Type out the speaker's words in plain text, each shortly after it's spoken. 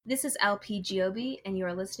This is LP Giobi, and you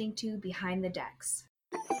are listening to Behind the Decks.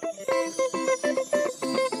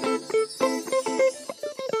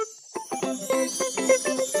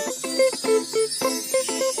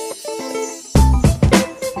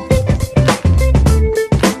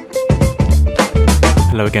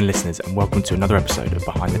 Hello again, listeners, and welcome to another episode of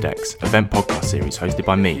Behind the Decks, event podcast series hosted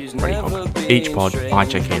by me, Freddie Hogg. Each pod, I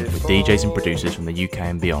check in with DJs and producers from the UK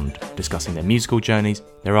and beyond, discussing their musical journeys,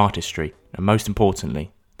 their artistry, and most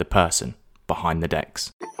importantly, the person behind the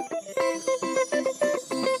decks.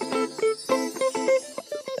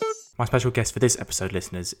 My special guest for this episode,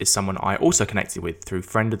 listeners, is someone I also connected with through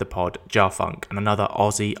friend of the pod, Jar Funk, and another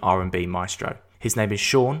Aussie R&B maestro. His name is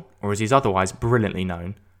Sean, or as he's otherwise brilliantly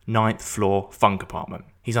known, Ninth Floor Funk Apartment.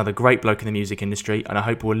 He's another great bloke in the music industry, and I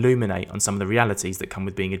hope will illuminate on some of the realities that come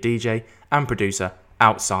with being a DJ and producer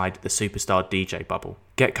outside the superstar DJ bubble.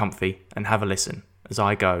 Get comfy and have a listen as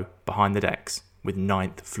I go behind the decks with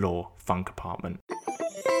Ninth Floor Funk Apartment.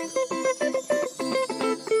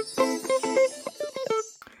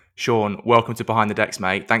 Sean, welcome to Behind the Decks,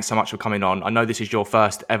 mate. Thanks so much for coming on. I know this is your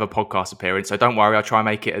first ever podcast appearance, so don't worry, I'll try and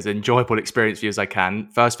make it as enjoyable experience for you as I can.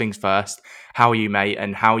 First things first, how are you, mate?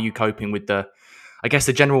 And how are you coping with the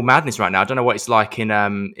general madness right now? I don't know what it's like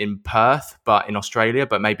in Perth, but in Australia,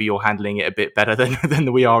 but maybe you're handling it a bit better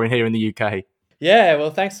than we are here in the UK. Yeah, well,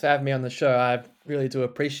 thanks for having me on the show. I really do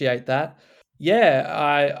appreciate that. Yeah,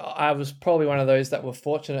 I was probably one of those that were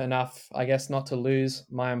fortunate enough, I guess, not to lose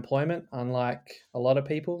my employment, unlike a lot of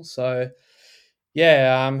people. So,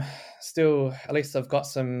 yeah, still, at least I've got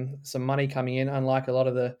some money coming in, unlike a lot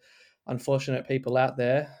of the unfortunate people out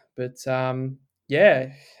there. But yeah,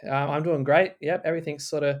 I'm doing great. Yep, everything's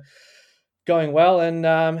sort of going well,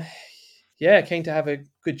 and yeah, keen to have a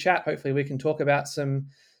good chat. Hopefully, we can talk about some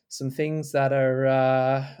things that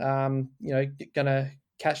are going to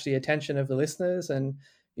catch the attention of the listeners and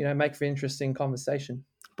make for interesting conversation.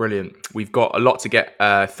 Brilliant. We've got a lot to get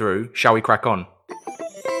through. Shall we crack on?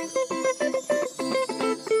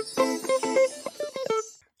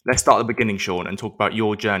 Let's start at the beginning, Sean, and talk about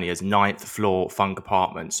your journey as Ninth Floor Funk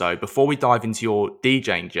Apartment. So before we dive into your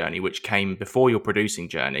DJing journey, which came before your producing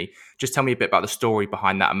journey, just tell me a bit about the story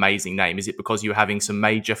behind that amazing name. Is it because you were having some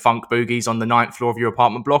major funk boogies on the ninth floor of your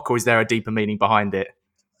apartment block, or is there a deeper meaning behind it?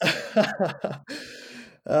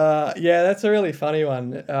 Yeah, that's a really funny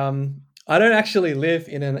one. I don't actually live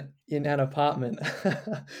in an apartment.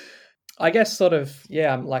 I guess sort of,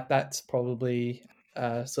 yeah, like that's probably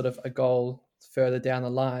sort of a goal further down the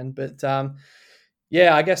line. But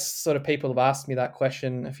yeah, I guess sort of people have asked me that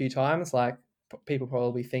question a few times. Like people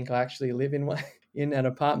probably think I actually live in in an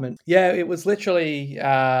apartment. Yeah, it was literally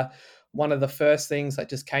one of the first things that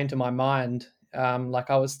just came to my mind.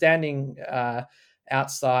 Like I was standing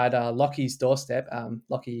outside Lockie's doorstep,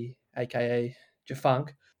 Lockie, aka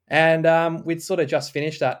Jafunk. And we'd sort of just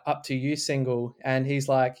finished that Up To You single. And he's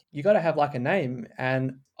like, you got to have like a name.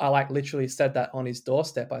 And I like literally said that on his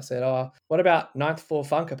doorstep. I said, oh, what about Ninth Floor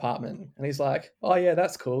Funk Apartment? And he's like, oh, yeah,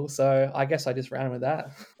 that's cool. So I guess I just ran with that.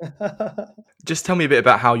 Just tell me a bit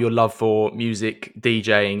about how your love for music,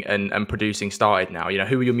 DJing and producing started now. You know,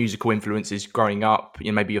 who were your musical influences growing up?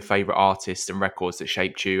 You know, maybe your favourite artists and records that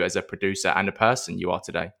shaped you as a producer and a person you are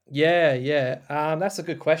today. Yeah. That's a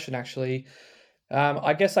good question, actually.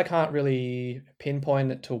 I guess I can't really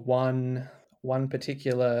pinpoint it to one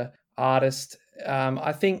particular artist.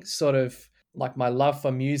 I think sort of like my love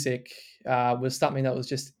for music was something that was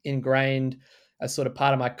just ingrained as sort of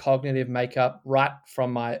part of my cognitive makeup right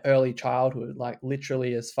from my early childhood, like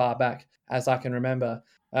literally as far back as I can remember.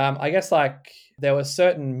 I guess like there were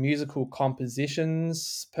certain musical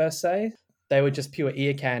compositions per se. They were just pure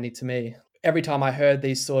ear candy to me. Every time I heard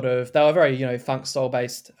these sort of, they were very, funk soul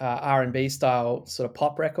based R&B style sort of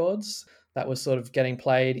pop records that was sort of getting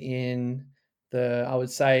played in I would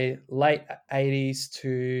say late 80s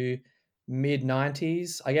to mid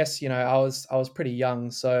 90s. I guess, I was pretty young.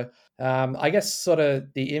 So I guess sort of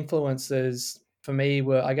the influences for me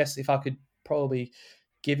were, I guess if I could probably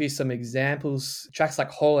give you some examples, tracks like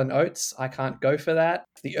Hall and Oates, I Can't Go For That.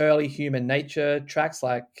 The early Human Nature tracks,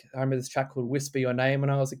 like I remember this track called Whisper Your Name when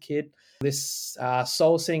I was a kid. This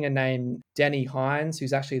soul singer named Denny Hines,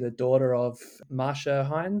 who's actually the daughter of Marsha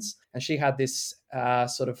Hines. And she had this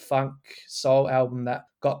sort of funk soul album that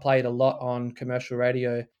got played a lot on commercial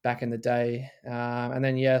radio back in the day. And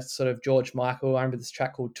then, yeah, sort of George Michael. I remember this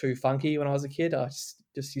track called Too Funky when I was a kid. I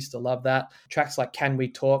just used to love that. Tracks like Can We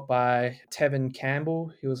Talk by Tevin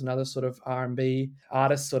Campbell. He was another sort of R&B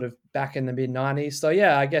artist sort of back in the mid-90s. So,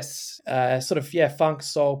 yeah, I guess funk,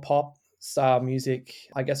 soul, pop style music,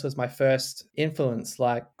 I guess, was my first influence,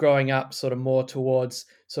 like growing up sort of more towards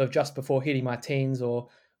sort of just before hitting my teens or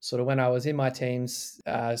sort of when I was in my teens,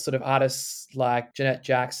 sort of artists like Jeanette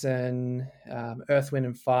Jackson, Earth, Wind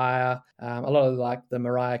and Fire, a lot of like the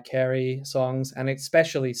Mariah Carey songs, and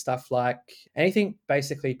especially stuff like anything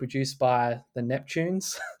basically produced by the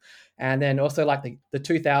Neptunes. And then also like the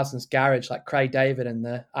 2000s garage, like Craig David and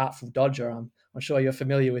the Artful Dodger. I'm sure you're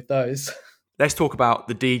familiar with those. Let's talk about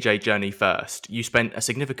the DJ journey first. You spent a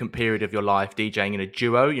significant period of your life DJing in a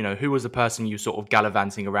duo. You know, who was the person you sort of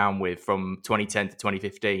gallivanting around with from 2010 to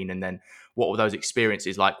 2015? And then what were those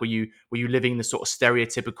experiences like? Were you living the sort of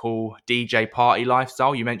stereotypical DJ party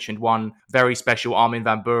lifestyle? You mentioned one very special Armin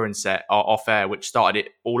van Buuren set off air, which started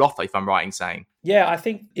it all off, if I'm right in saying. Yeah, I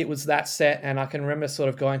think it was that set, and I can remember sort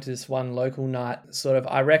of going to this one local night. Sort of,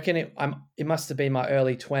 I reckon it must have been my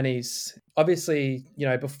early 20s. Obviously, you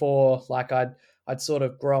know, before like I'd sort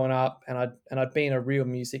of grown up and I'd been a real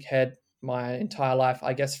music head my entire life,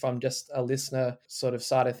 I guess, from just a listener sort of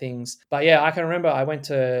side of things. But yeah, I can remember I went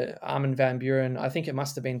to Armin van Buuren, I think it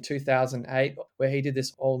must have been 2008, where he did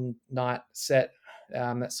this all night set.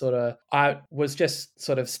 That sort of, I was just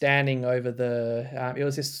sort of standing over it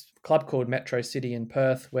was this club called Metro City in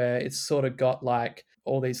Perth, where it's sort of got like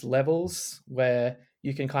all these levels where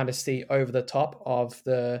you can kind of see over the top of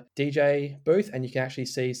the DJ booth, and you can actually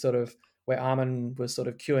see sort of where Armin was sort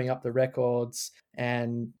of queuing up the records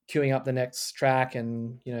and queuing up the next track,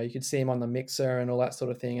 and you know, you could see him on the mixer and all that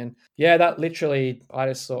sort of thing. And yeah, that literally, I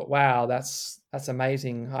just thought, wow, that's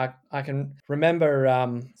amazing. I can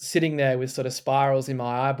remember sitting there with sort of spirals in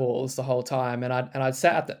my eyeballs the whole time, and I'd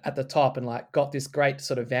sat at the top and like got this great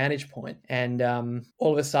sort of vantage point, and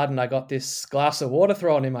all of a sudden I got this glass of water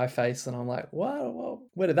thrown in my face, and I'm like, wow,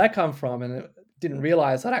 where did that come from? And didn't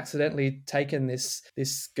realize I'd accidentally taken this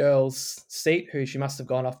girl's seat, who she must have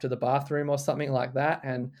gone off to the bathroom or something like that.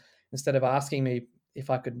 And instead of asking me if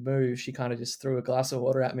I could move, she kind of just threw a glass of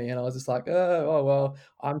water at me, and I was just like, oh well,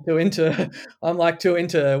 I'm too into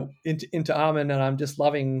Armin, and I'm just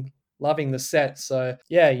loving the set. So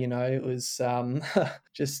yeah, you know, it was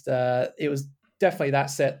just it was definitely that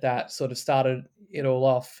set that sort of started it all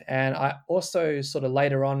off. And I also sort of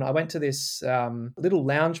later on, I went to this little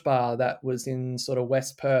lounge bar that was in sort of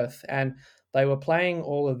West Perth, and they were playing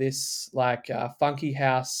all of this like funky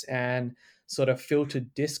house and sort of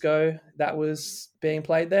filtered disco that was being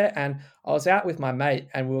played there. And I was out with my mate,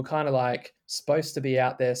 and we were kind of like supposed to be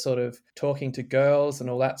out there sort of talking to girls and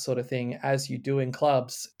all that sort of thing, as you do in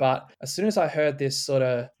clubs. But as soon as I heard this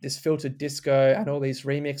filtered disco and all these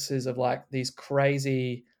remixes of like these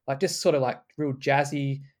crazy, like just sort of like real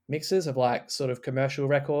jazzy mixes of like sort of commercial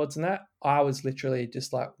records and that, I was literally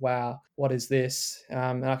just like, wow, what is this?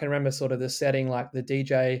 And I can remember sort of the setting, like the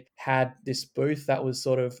DJ had this booth that was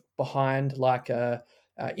sort of behind like a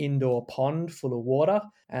indoor pond full of water,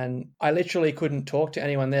 and I literally couldn't talk to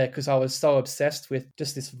anyone there because I was so obsessed with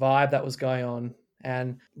just this vibe that was going on.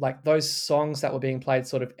 And like those songs that were being played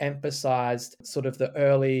sort of emphasized sort of the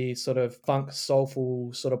early sort of funk,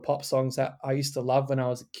 soulful sort of pop songs that I used to love when I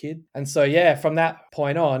was a kid. And so, yeah, from that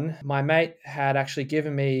point on, my mate had actually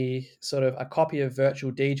given me sort of a copy of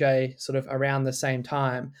Virtual DJ sort of around the same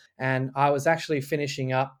time. And I was actually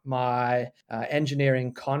finishing up my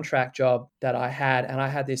engineering contract job that I had. And I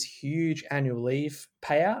had this huge annual leave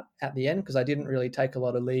payout at the end because I didn't really take a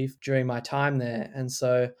lot of leave during my time there. And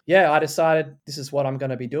so, yeah, I decided this is what I'm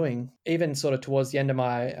going to be doing. Even sort of towards the end of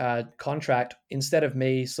my contract, instead of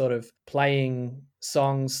me sort of playing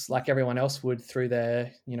songs like everyone else would through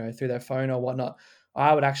their phone or whatnot,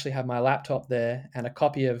 I would actually have my laptop there and a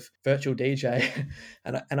copy of Virtual DJ,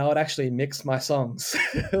 and I would actually mix my songs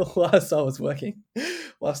whilst I was working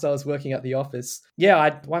at the office.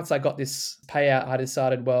 Yeah, once I got this payout, I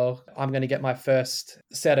decided, well, I'm going to get my first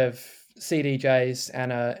set of CDJs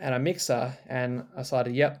and a mixer, and I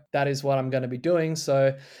decided, yep, that is what I'm going to be doing.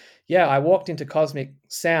 So yeah, I walked into Cosmic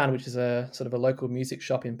Sound, which is a sort of a local music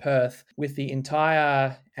shop in Perth, with the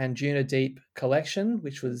entire Anjuna Deep collection,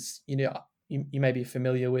 which was, you may be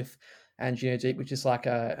familiar with Anjuna Deep, which is like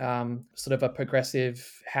a sort of a progressive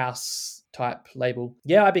house type label.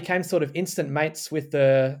 Yeah, I became sort of instant mates with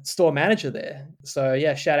the store manager there. So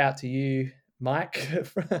yeah, shout out to you, Mike.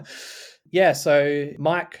 Yeah, so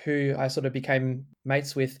Mike, who I sort of became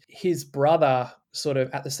mates with, his brother sort of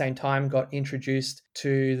at the same time got introduced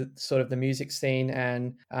to sort of the music scene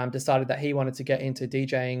and decided that he wanted to get into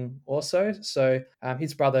DJing also. So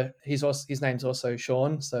his brother, his name's also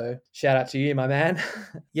Sean. So shout out to you, my man.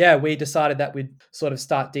 Yeah, we decided that we'd sort of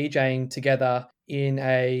start DJing together in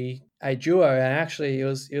a duo, and actually it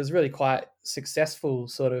was really quite successful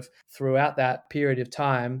sort of throughout that period of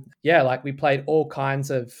time. Yeah, like we played all kinds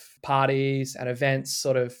of parties and events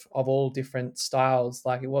sort of all different styles.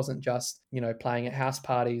 Like it wasn't just, playing at house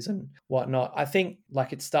parties and whatnot. I think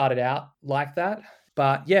like it started out like that.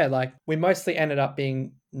 But yeah, like we mostly ended up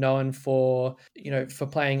being known for, for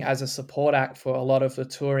playing as a support act for a lot of the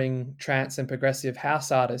touring trance and progressive house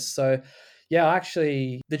artists. So yeah,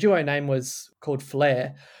 actually the duo name was called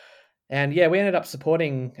Flair. And yeah, we ended up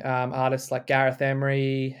supporting artists like Gareth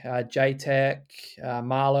Emery, J-Tech,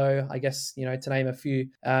 Marlowe, I guess, to name a few.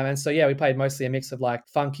 And so, yeah, we played mostly a mix of like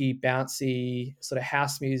funky, bouncy sort of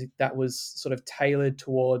house music that was sort of tailored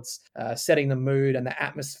towards setting the mood and the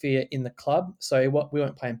atmosphere in the club. So we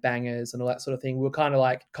weren't playing bangers and all that sort of thing. We were kind of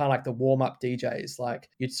like the warm-up DJs. Like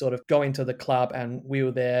you'd sort of go into the club and we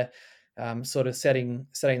were there sort of setting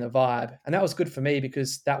the vibe. And that was good for me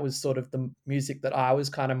because that was sort of the music that I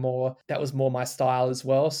was kind of that was more my style as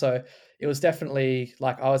well. So it was definitely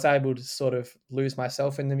like I was able to sort of lose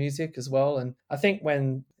myself in the music as well. And I think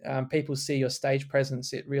when people see your stage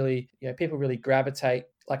presence, it really, people really gravitate.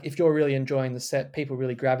 Like if you're really enjoying the set, people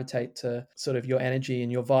really gravitate to sort of your energy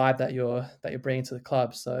and your vibe that you're bringing to the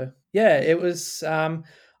club. So yeah, it was.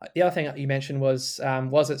 The other thing that you mentioned was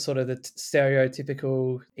it sort of the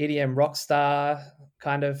stereotypical EDM rock star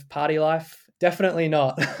kind of party life? Definitely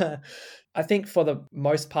not. I think for the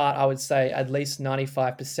most part, I would say at least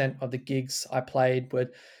 95% of the gigs I played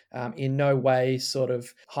would in no way sort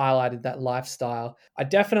of highlighted that lifestyle. I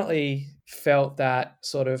definitely felt that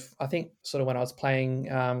I think when I was playing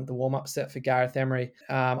the warm-up set for Gareth Emery,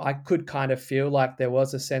 I could kind of feel like there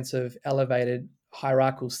was a sense of elevated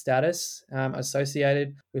hierarchical status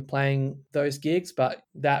associated with playing those gigs, but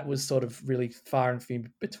that was sort of really far and few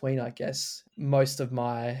between, I guess. Most of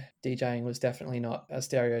my DJing was definitely not a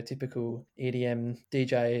stereotypical EDM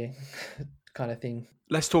DJ kind of thing.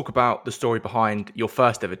 Let's talk about the story behind your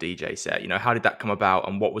first ever DJ set. How did that come about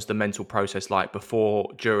and what was the mental process like before,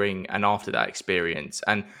 during and after that experience?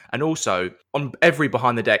 And also on every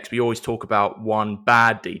Behind the Decks, we always talk about one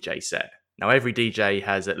bad DJ set. Now, every DJ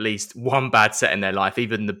has at least one bad set in their life,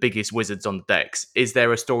 even the biggest wizards on the decks. Is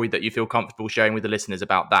there a story that you feel comfortable sharing with the listeners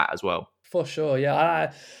about that as well? For sure,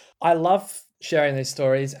 yeah. I love sharing these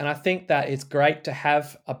stories, and I think that it's great to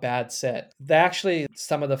have a bad set. They're actually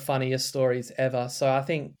some of the funniest stories ever. So I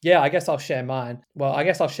think, yeah, I guess I'll share mine. Well, I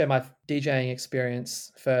guess I'll share my DJing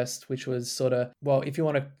experience first, which was sort of, well, if you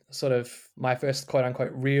want to sort of my first quote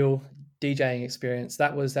unquote real DJing experience,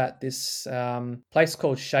 that was at this place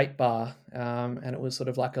called Shape Bar, and it was sort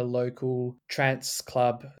of like a local trance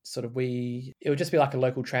club. It would just be like a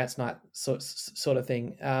local trance night sort of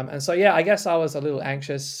thing. And so yeah, I guess I was a little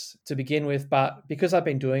anxious to begin with, but because I've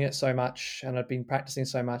been doing it so much and I've been practicing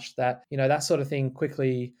so much that that sort of thing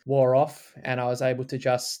quickly wore off, and I was able to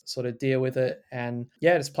just sort of deal with it and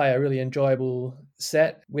yeah, just play a really enjoyable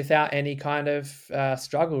set without any kind of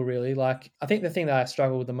struggle really. Like I think the thing that I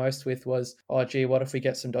struggled the most with was, oh gee, what if we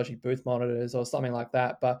get some dodgy booth monitors or something like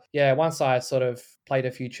that? But yeah, once I sort of played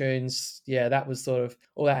a few tunes, yeah, that was sort of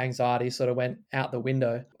all that anxiety sort of went out the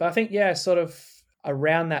window. But I think yeah, sort of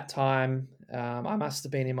around that time, I must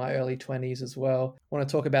have been in my early 20s as well. I want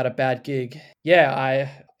to talk about a bad gig. Yeah,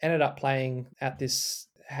 I ended up playing at this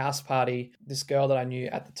house party. This girl that I knew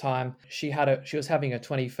at the time, she was having a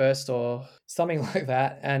 21st or something like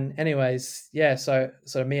that. And anyways, yeah, so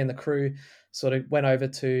me and the crew sort of went over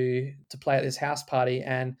to play at this house party,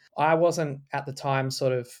 and I wasn't at the time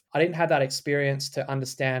I didn't have that experience to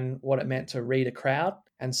understand what it meant to read a crowd.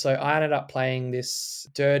 And so I ended up playing this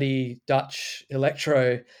dirty Dutch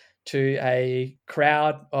electro to a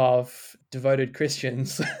crowd of devoted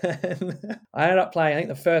Christians. And I ended up playing, I think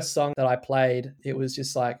the first song that I played, it was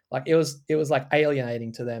just like it was like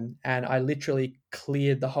alienating to them. And I literally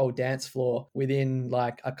cleared the whole dance floor within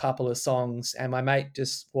like a couple of songs. And my mate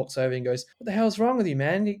just walks over and goes, "What the hell's wrong with you,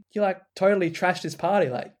 man? You like totally trashed this party.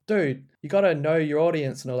 Like, dude, you got to know your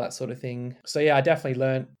audience and all that sort of thing." So yeah, I definitely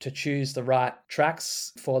learned to choose the right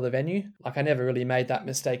tracks for the venue. Like I never really made that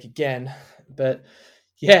mistake again, but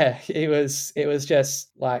yeah, it was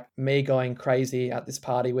just like me going crazy at this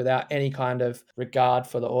party without any kind of regard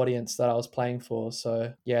for the audience that I was playing for.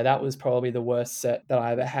 So yeah, that was probably the worst set that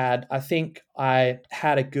I ever had. I think I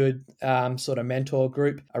had a good sort of mentor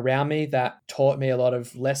group around me that taught me a lot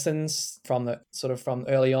of lessons from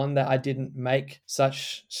early on, that I didn't make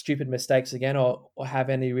such stupid mistakes again or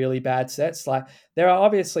have any really bad sets. Like there are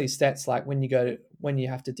obviously sets like when you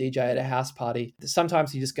have to DJ at a house party,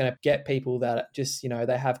 sometimes you're just going to get people that just,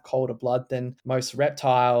 they have colder blood than most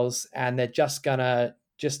reptiles, and they're just going to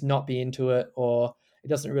just not be into it, or it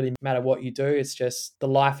doesn't really matter what you do. It's just the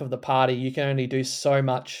life of the party. You can only do so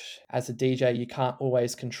much as a DJ. You can't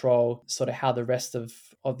always control sort of how the rest of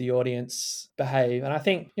the audience behave. And I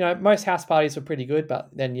think, most house parties were pretty good, but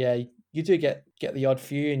then, you do get the odd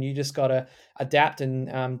few, and you just got to adapt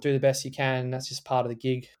and do the best you can. That's just part of the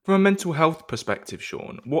gig. From a mental health perspective,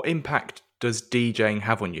 Sean, what impact does DJing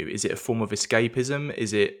have on you? Is it a form of escapism?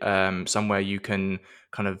 Is it somewhere you can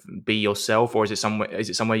kind of be yourself, or is it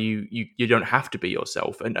somewhere you don't have to be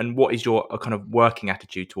yourself? And what is your kind of working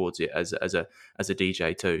attitude towards it as a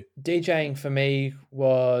DJ too? DJing for me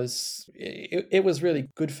was really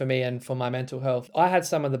good for me and for my mental health. I had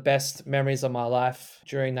some of the best memories of my life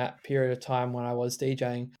during that period of time when I was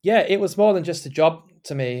DJing. Yeah, it was more than just a job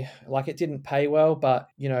to me. Like, it didn't pay well, but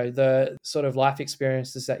the sort of life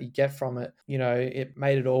experiences that you get from it, it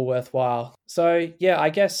made it all worthwhile. So yeah, I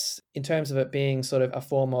guess in terms of it being sort of a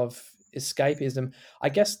form of escapism, I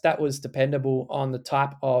guess that was dependable on the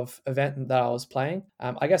type of event that I was playing.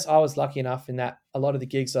 I guess I was lucky enough in that a lot of the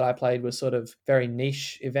gigs that I played were sort of very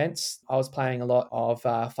niche events. I was playing a lot of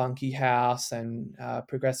funky house and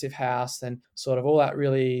progressive house and sort of all that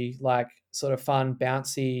really like sort of fun,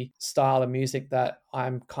 bouncy style of music that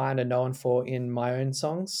I'm kind of known for in my own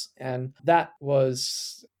songs. And that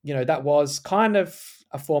was kind of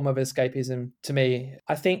a form of escapism to me.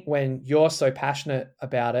 I think when you're so passionate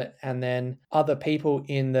about it, and then other people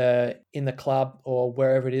in the club or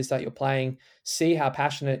wherever it is that you're playing see how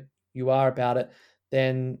passionate you are about it,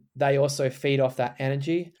 then they also feed off that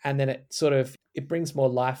energy, and then it brings more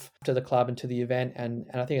life to the club and to the event, and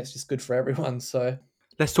I think it's just good for everyone. So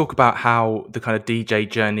let's talk about how the kind of DJ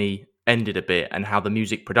journey ended a bit and how the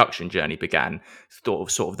music production journey began,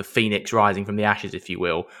 sort of the phoenix rising from the ashes, if you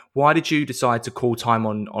will. Why did you decide to call time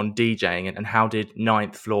on DJing, and how did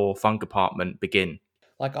Ninth Floor Funk Apartment begin?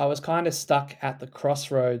 Like, I was kind of stuck at the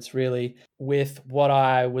crossroads really with what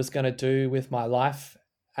I was going to do with my life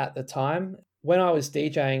at the time. When I was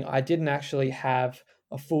DJing, I didn't actually have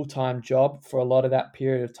a full-time job for a lot of that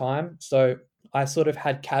period of time. So I sort of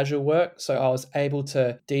had casual work. So I was able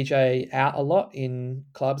to DJ out a lot in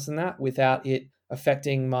clubs and that without it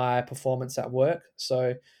affecting my performance at work.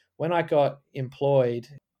 So when I got employed,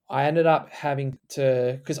 I ended up having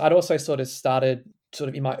to, because I'd also sort of started sort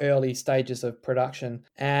of in my early stages of production.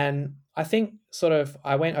 And I think sort of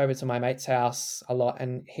I went over to my mate's house a lot,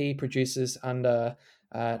 and he produces under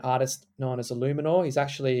an artist known as Illuminor. He's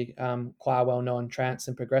actually quite a well-known trance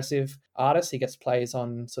and progressive artist. He gets plays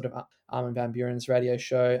on sort of Armin van Buuren's radio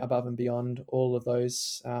show, Above and Beyond, all of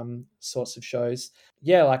those sorts of shows.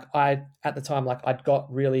 Yeah, like I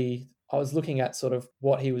was looking at sort of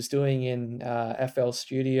what he was doing in FL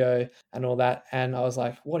Studio and all that, and I was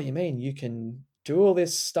like, what do you mean you can do all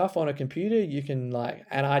this stuff on a computer? You can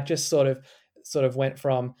and I just sort of went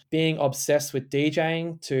from being obsessed with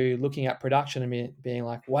DJing to looking at production and being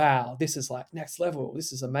like, wow, this is like next level.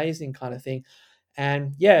 This is amazing kind of thing.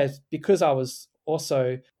 And yeah, because I was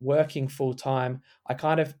also working full time, I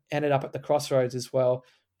kind of ended up at the crossroads as well.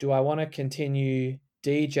 Do I want to continue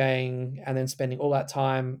DJing and then spending all that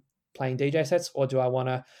time playing DJ sets, or do I want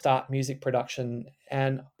to start music production?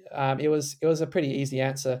 And it was a pretty easy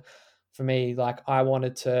answer for me. Like, I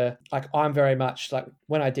wanted to, like, I'm very much like,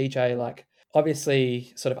 when I DJ, like,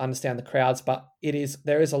 obviously sort of understand the crowds, but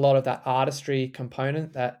there is a lot of that artistry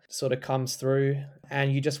component that sort of comes through,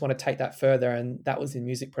 and you just want to take that further, and that was in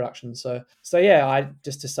music production. So yeah, I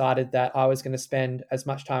just decided that I was going to spend as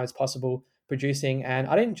much time as possible producing, and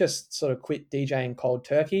I didn't just sort of quit DJing cold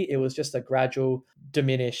turkey. It was just a gradual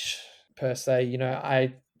diminish per se.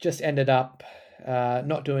 I just ended up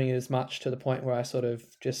not doing it as much, to the point where I sort of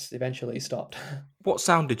just eventually stopped. What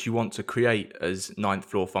sound did you want to create as Ninth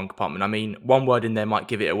Floor Funk Apartment? I mean, one word in there might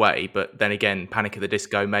give it away, but then again, Panic at the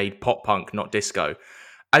Disco made pop punk, not disco.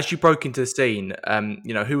 As you broke into the scene,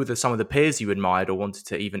 who were some of the peers you admired or wanted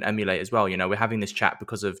to even emulate as well? We're having this chat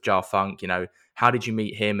because of Jar Funk. How did you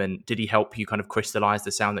meet him, and did he help you kind of crystallize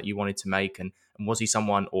the sound that you wanted to make? And was he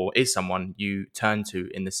someone, or is someone, you turn to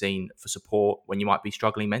in the scene for support when you might be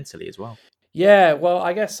struggling mentally as well? Yeah, well,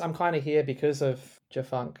 I guess I'm kind of here because of Jar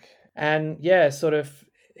Funk. And yeah, sort of,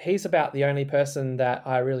 he's about the only person that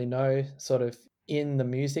I really know sort of in the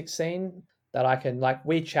music scene that I can, like,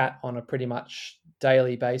 we chat on a pretty much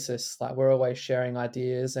daily basis. Like, we're always sharing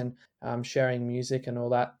ideas and sharing music and all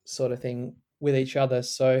that sort of thing with each other.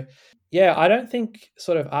 So yeah, I don't think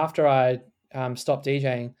sort of after I stopped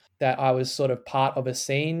DJing that I was sort of part of a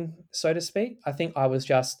scene, so to speak. I think I was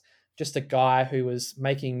just a guy who was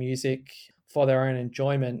making music for their own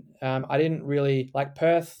enjoyment. I didn't really, like,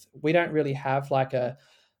 Perth, we don't really have like a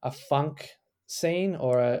funk scene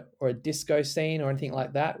or a disco scene or anything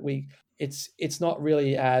like that. it's not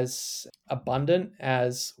really as abundant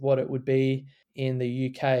as what it would be in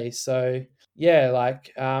the UK. So yeah,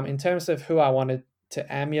 like in terms of who I wanted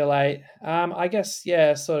to emulate, I guess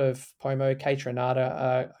sort of Pomo, Kaytranada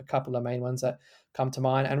are a couple of main ones that come to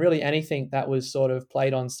mind, and really anything that was sort of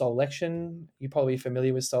played on Soulection. You're probably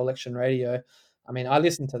familiar with Soulection Radio. I mean, I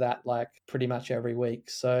listen to that like pretty much every week.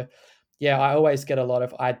 So yeah, I always get a lot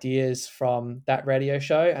of ideas from that radio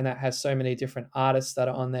show, and that has so many different artists that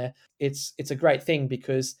are on there. It's a great thing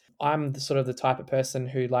because I'm the type of person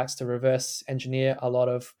who likes to reverse engineer a lot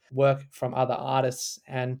of work from other artists.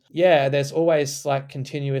 And yeah, there's always like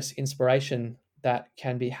continuous inspiration that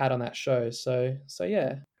can be had on that show. So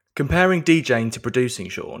yeah. Comparing DJing to producing,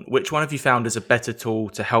 Sean, which one have you found as a better tool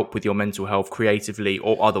to help with your mental health creatively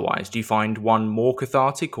or otherwise? Do you find one more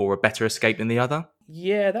cathartic or a better escape than the other?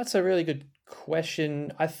 Yeah, that's a really good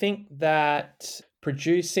question. I think that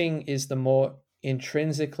producing is the more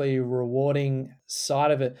intrinsically rewarding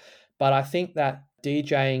side of it, but I think that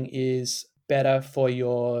DJing is better for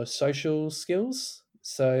your social skills.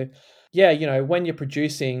 So yeah, when you're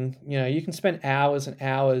producing, you can spend hours and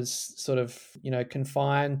hours sort of,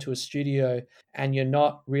 confined to a studio, and you're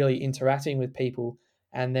not really interacting with people.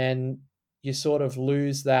 And then you sort of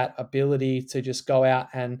lose that ability to just go out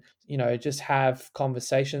and, just have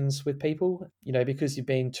conversations with people, because you've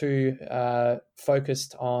been too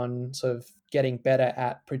focused on sort of getting better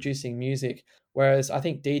at producing music. Whereas I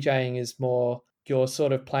think DJing is more, you're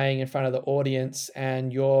sort of playing in front of the audience,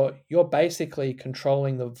 and you're basically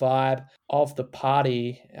controlling the vibe of the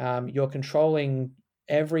party. You're controlling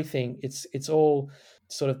everything. It's all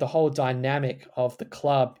sort of, the whole dynamic of the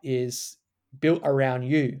club is built around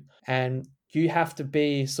you, and you have to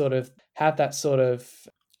be have that sort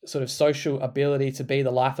of social ability to be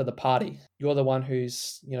the life of the party. You're the one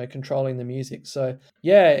who's controlling the music. So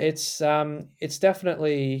yeah, it's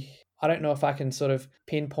definitely, I don't know if I can sort of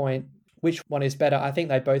pinpoint which one is better. I think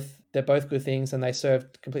they're both good things, and they serve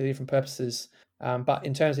completely different purposes. But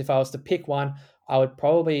in terms, if I was to pick one, I would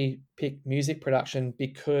probably pick music production,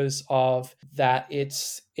 because of that.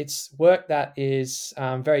 It's work that is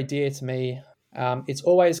very dear to me. It's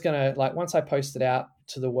always going to, like, once I post it out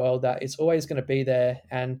to the world, that it's always going to be there.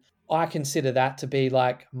 And I consider that to be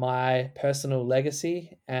like my personal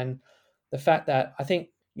legacy. And the fact that I think,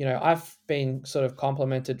 I've been sort of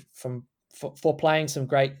complimented for playing some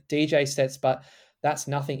great DJ sets, but that's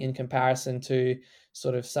nothing in comparison to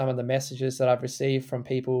sort of some of the messages that I've received from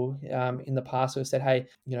people in the past who have said, hey,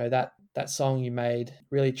 that song you made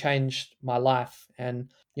really changed my life. And,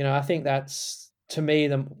 I think that's, to me,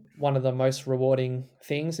 one of the most rewarding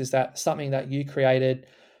things, is that something that you created,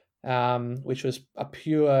 which was a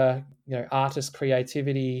pure, artist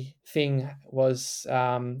creativity thing, was,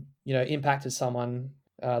 impacted someone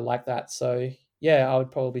like that. So yeah, I would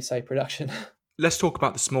probably say production. Let's talk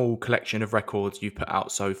about the small collection of records you've put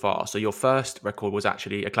out so far. So your first record was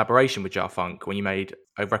actually a collaboration with Jar Funk when you made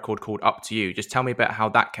a record called Up to You. Just tell me about how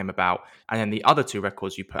that came about. And then the other two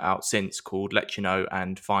records you put out since, called Let You Know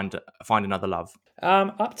and Find Another Love.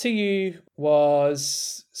 Up to You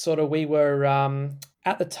was sort of, we were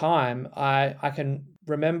at the time, I can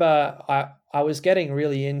remember I was getting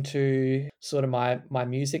really into sort of my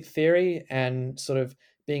music theory, and sort of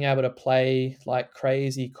being able to play like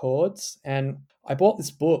crazy chords. And I bought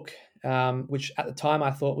this book, which at the time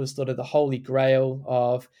I thought was sort of the holy grail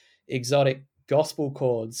of exotic gospel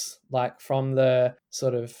chords, like from the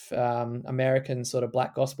sort of American sort of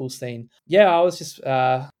black gospel scene. Yeah, I was just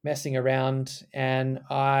messing around, and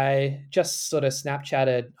I just sort of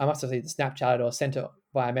Snapchatted, I must have either Snapchatted or sent it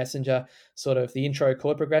via Messenger, sort of the intro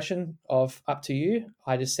chord progression of Up to You.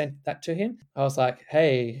 I just sent that to him. I was like,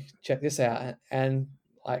 hey, check this out. And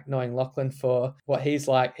like, knowing Lachlan for what he's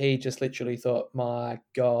like, he just literally thought, my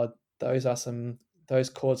God, those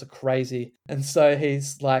chords are crazy. And so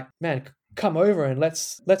he's like, man, come over and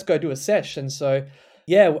let's go do a sesh. And so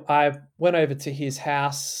yeah, I went over to his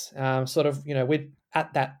house. Sort of, we'd,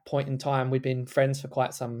 at that point in time, we'd been friends for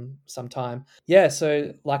quite some time. Yeah,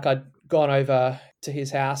 so like, I'd gone over to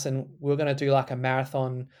his house, and we were going to do like a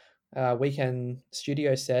marathon weekend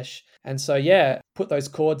studio sesh. And so yeah, put those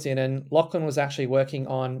chords in, and Lachlan was actually working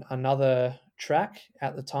on another track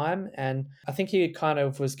at the time, and I think he kind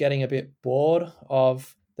of was getting a bit bored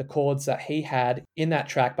of the chords that he had in that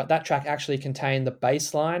track, but that track actually contained the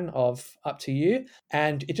bass line of Up to You.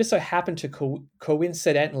 And it just so happened to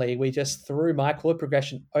coincidentally, we just threw my chord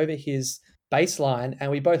progression over his bass line,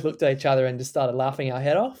 and we both looked at each other and just started laughing our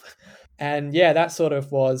head off. And yeah, that sort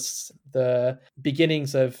of was the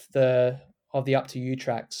beginnings of the Up to You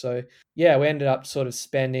track. So yeah, we ended up sort of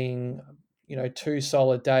spending 2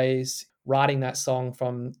 solid days writing that song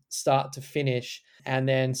from start to finish. And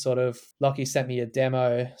then sort of Lockie sent me a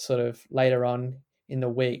demo sort of later on in the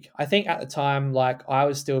week. I think at the time, like I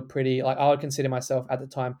was still pretty, like I would consider myself at the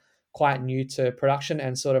time quite new to production,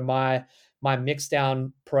 and sort of my mix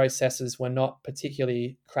down processes were not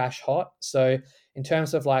particularly crash hot. So in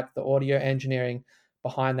terms of like the audio engineering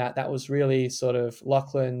behind that, that was really sort of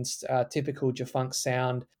Lachlan's typical Jafunk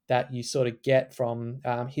sound that you sort of get from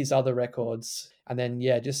his other records. And then,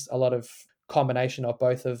 yeah, just a lot of combination of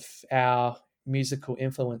both of our musical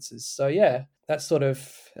influences. So, yeah, that's sort of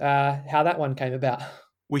how that one came about.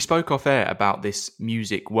 We spoke off air about this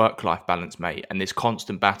music work-life balance, mate, and this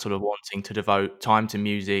constant battle of wanting to devote time to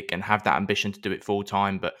music and have that ambition to do it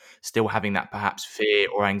full-time, but still having that perhaps fear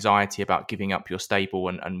or anxiety about giving up your stable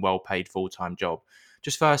and well-paid full-time job.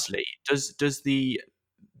 Just firstly, does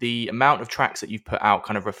the amount of tracks that you've put out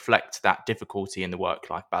kind of reflect that difficulty in the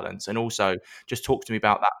work-life balance? And also just talk to me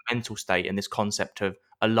about that mental state and this concept of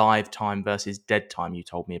alive time versus dead time you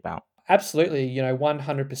told me about. Absolutely,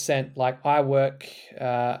 100%. Like I work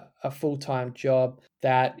a full-time job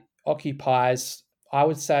that occupies, I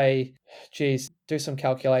would say, geez, do some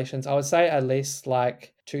calculations. I would say at least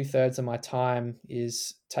like 2/3 of my time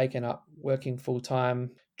is taken up working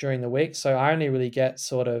full-time during the week. So I only really get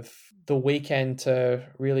sort of the weekend to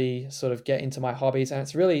really sort of get into my hobbies. And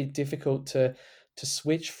it's really difficult to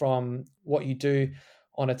switch from what you do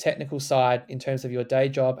on a technical side in terms of your day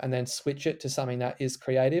job and then switch it to something that is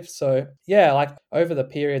creative. So yeah, like over the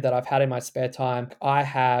period that I've had in my spare time, I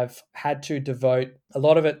have had to devote a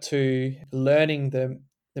lot of it to learning the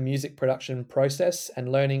music production process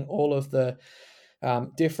and learning all of the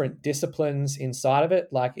different disciplines inside of it.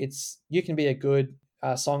 Like you can be a good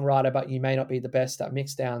songwriter, but you may not be the best at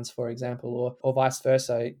mixdowns, for example, or vice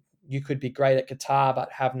versa. You could be great at guitar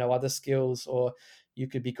but have no other skills, or you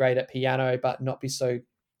could be great at piano but not be so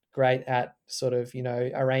great at sort of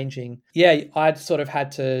arranging. Yeah, I'd sort of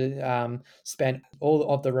had to spend all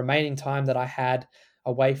of the remaining time that I had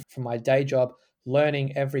away from my day job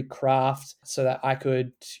learning every craft so that I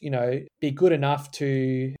could be good enough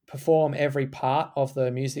to perform every part of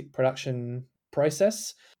the music production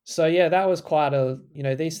process. So yeah, that was quite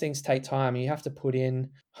these things take time. You have to put in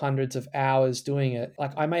hundreds of hours doing it.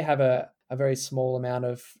 Like I may have a very small amount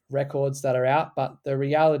of records that are out, but the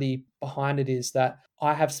reality behind it is that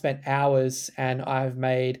I have spent hours and I've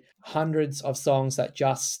made hundreds of songs that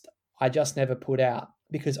I just never put out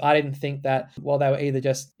because I didn't think that, well, they were either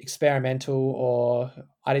just experimental or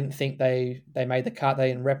I didn't think they made the cut. They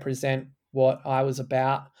didn't represent what I was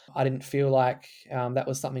about. I didn't feel like that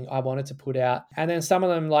was something I wanted to put out. And then some of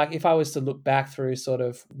them, like if I was to look back through sort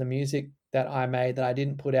of the music that I made that I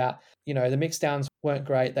didn't put out, the mixdowns weren't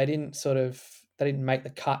great. They didn't make the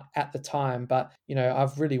cut at the time, but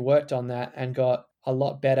I've really worked on that and got a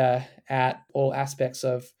lot better at all aspects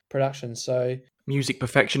of production. So Music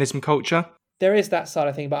perfectionism culture? there is that side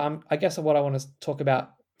of thing, but I guess what I want to talk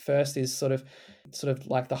about first is sort of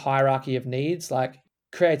like the hierarchy of needs, like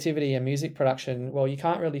creativity and music production. Well, you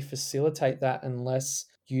can't really facilitate that unless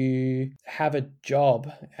you have a job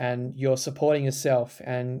and you're supporting yourself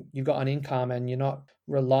and you've got an income and you're not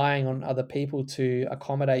relying on other people to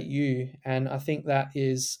accommodate you. And I think that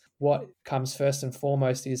is what comes first and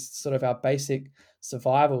foremost, is sort of our basic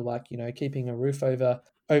survival, like keeping a roof over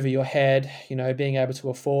your head, being able to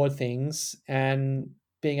afford things, and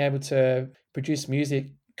being able to produce music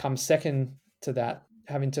comes second to that.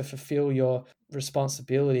 Having to fulfill your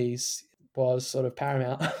responsibilities was sort of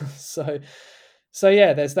paramount. So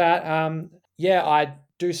yeah, there's that. I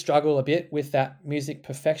do struggle a bit with that music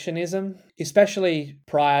perfectionism, especially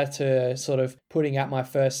prior to sort of putting out my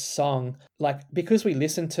first song. Like, because we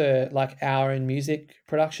listen to like our own music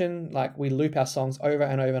production, like we loop our songs over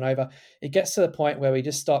and over and over, it gets to the point where we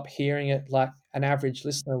just stop hearing it like an average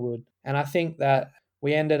listener would. And I think that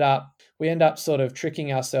we end up sort of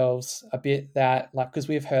tricking ourselves a bit, that like, because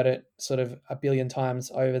we've heard it sort of a billion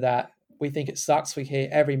times over, that we think it sucks. We hear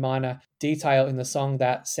every minor detail in the song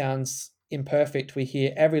that sounds imperfect. We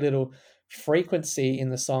hear every little frequency in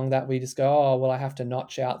the song that we just go, oh, well, I have to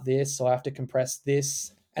notch out this, or I have to compress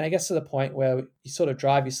this. And it gets to the point where you sort of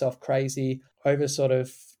drive yourself crazy over sort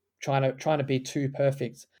of trying to be too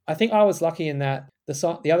perfect. I think I was lucky in that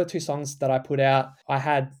the other two songs that I put out, I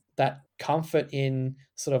had that comfort in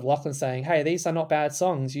sort of Lachlan saying, hey, these are not bad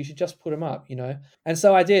songs, you should just put them up, And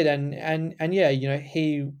so I did. And yeah,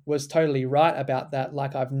 he was totally right about that.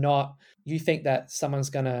 Like, you think that someone's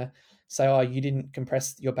going to say, oh, you didn't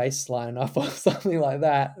compress your bass line enough or something like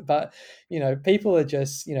that. But, people are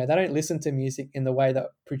just, they don't listen to music in the way that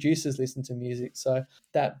producers listen to music. So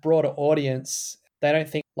that broader audience, they don't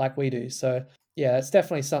think like we do. So Yeah, it's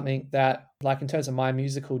definitely something that, like in terms of my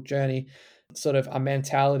musical journey, sort of a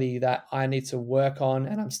mentality that I need to work on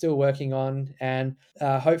and I'm still working on. And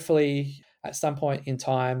hopefully at some point in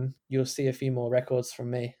time, you'll see a few more records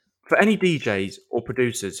from me. For any DJs or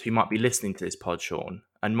producers who might be listening to this pod, Sean,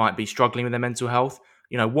 and might be struggling with their mental health,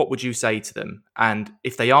 what would you say to them? And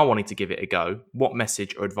if they are wanting to give it a go, what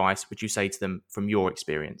message or advice would you say to them from your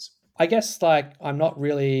experience? I guess like I'm not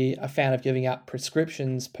really a fan of giving out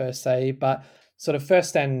prescriptions per se, but sort of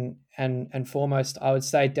first and foremost, I would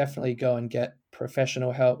say definitely go and get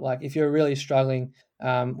professional help. Like if you're really struggling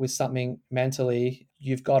with something mentally,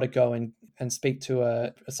 you've got to go and speak to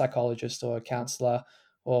a psychologist or a counselor,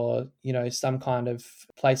 or some kind of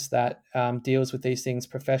place that deals with these things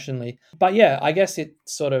professionally. But yeah, I guess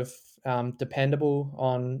it's sort of dependable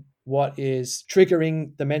on what is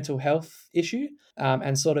triggering the mental health issue,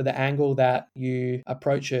 and sort of the angle that you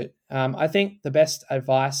approach it. I think the best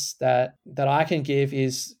advice that I can give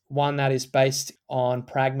is one that is based on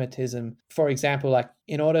pragmatism. For example, like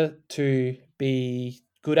in order to be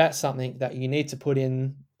good at something, that you need to put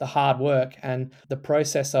in the hard work, and the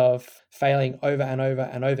process of failing over and over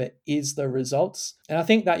and over is the results. And I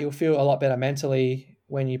think that you'll feel a lot better mentally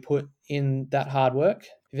when you put in that hard work.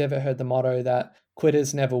 If you've ever heard the motto that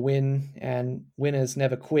quitters never win and winners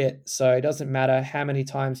never quit. So it doesn't matter how many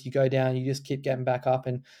times you go down, you just keep getting back up,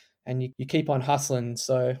 and you keep on hustling.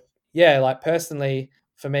 So yeah, like personally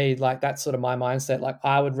for me, like that's sort of my mindset. Like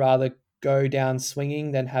I would rather go down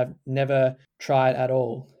swinging than have never tried at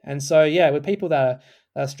all. And so yeah, with people that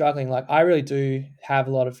are struggling, like I really do have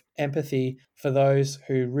a lot of empathy for those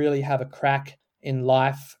who really have a crack in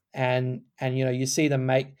life, and you see them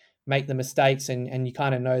make the mistakes, and you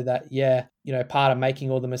kind of know that, yeah, part of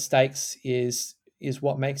making all the mistakes is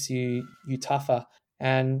what makes you tougher.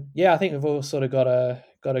 And yeah, I think we've all sort of got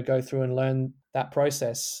to go through and learn that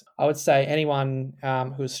process. I would say anyone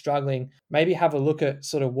who's struggling, maybe have a look at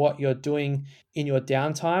sort of what you're doing in your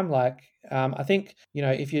downtime. Like I think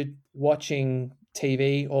if you're watching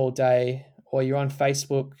TV all day, or you're on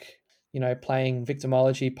Facebook, playing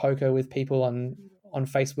victimology poker with people on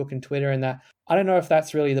Facebook and Twitter, and that, I don't know if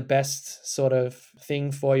that's really the best sort of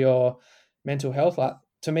thing for your mental health. Like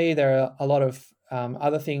to me, there are a lot of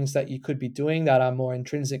other things that you could be doing that are more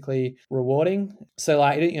intrinsically rewarding. So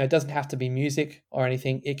like it doesn't have to be music or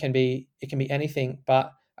anything. It can be anything.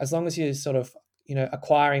 But as long as you're sort of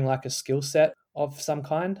acquiring like a skill set of some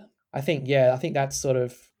kind, I think that's sort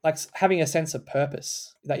of like having a sense of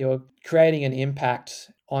purpose, that you're creating an impact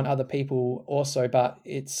on other people also, but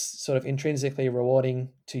it's sort of intrinsically rewarding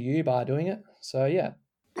to you by doing it. So yeah.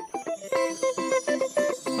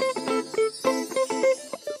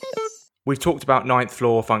 We've talked about Ninth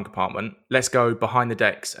Floor Funk Apartment. Let's go behind the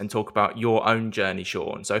decks and talk about your own journey,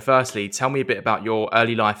 Sean. So firstly, tell me a bit about your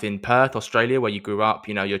early life in Perth, Australia, where you grew up,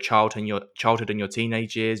 your childhood and your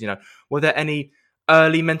teenage years. Were there any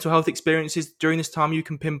early mental health experiences during this time you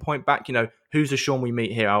can pinpoint back? Who's the Sean we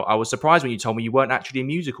meet here? I was surprised when you told me you weren't actually a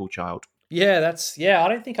musical child. Yeah, I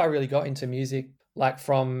don't think I really got into music like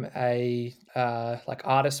from a like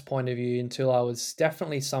artist point of view until I was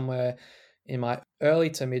definitely somewhere in my early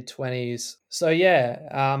to mid 20s. So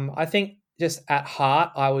yeah, I think just at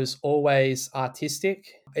heart I was always artistic.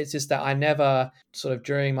 It's just that I never sort of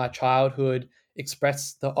during my childhood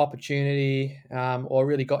expressed the opportunity, or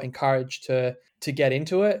really got encouraged to get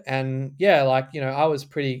into it. And yeah, like I was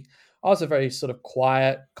a very sort of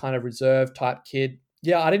quiet, kind of reserved type kid.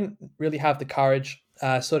 Yeah, I didn't really have the courage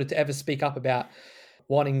sort of to ever speak up about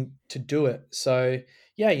wanting to do it. So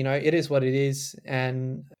yeah, it is what it is.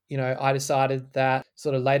 And I decided that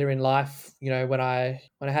sort of later in life, when I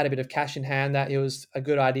had a bit of cash in hand, that it was a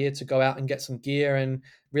good idea to go out and get some gear and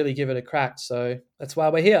really give it a crack. So that's why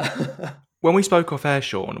we're here. When we spoke off air,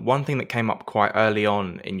 Sean, one thing that came up quite early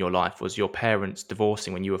on in your life was your parents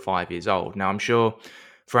divorcing when you were 5 years old. Now, I'm sure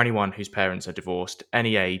for anyone whose parents are divorced,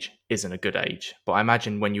 any age isn't a good age. But I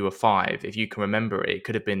imagine when you were 5, if you can remember it, it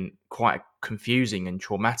could have been quite a confusing and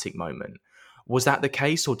traumatic moment. Was that the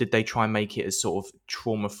case, or did they try and make it as sort of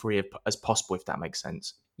trauma-free as possible, if that makes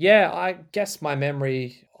sense? Yeah, I guess my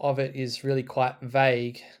memory of it is really quite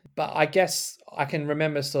vague, but I guess I can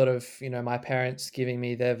remember sort of, my parents giving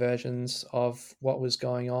me their versions of what was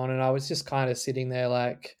going on. And I was just kind of sitting there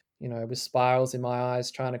like, with spirals in my eyes,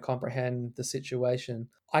 trying to comprehend the situation.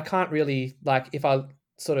 I can't really, like, if I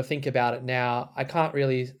sort of think about it now, I can't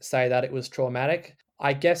really say that it was traumatic.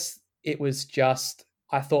 I guess it was just,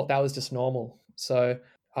 I thought that was just normal. So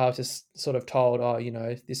I was just sort of told, oh,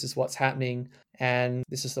 this is what's happening and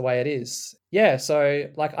this is the way it is. Yeah, so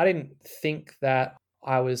like I didn't think that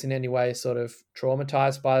I was in any way sort of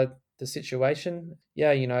traumatized by the situation.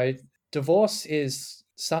 Yeah, divorce is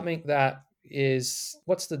something that is,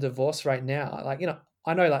 what's the divorce rate now? Like,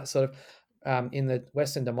 I know like sort of in the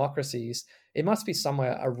Western democracies, it must be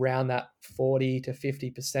somewhere around that 40 to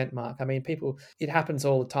 50% mark. I mean, it happens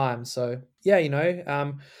all the time. So yeah,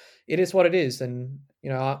 it is what it is. And,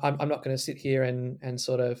 I'm not going to sit here and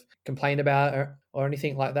sort of complain about it or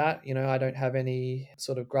anything like that. I don't have any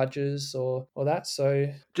sort of grudges or that. So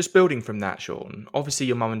just building from that, Sean, obviously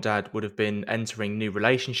your mum and dad would have been entering new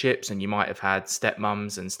relationships and you might have had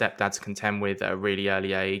stepmums and stepdads to contend with at a really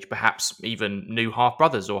early age, perhaps even new half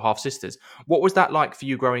brothers or half sisters. What was that like for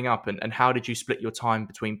you growing up, and how did you split your time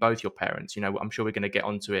between both your parents? I'm sure we're going to get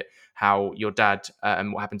onto it, how your dad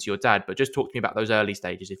and what happened to your dad, but just talk to me about those early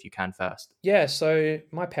stages if you can first. Yeah, so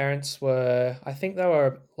my parents I think they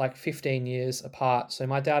were like 15 years apart. So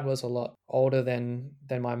my dad was a lot older than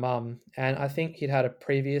my mum. And I think he'd had a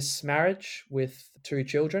previous marriage with 2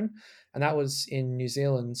 children, and that was in New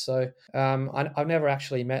Zealand. So I've never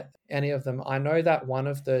actually met any of them. I know that one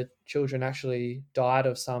of the children actually died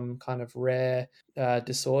of some kind of rare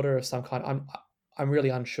disorder of some kind. I'm really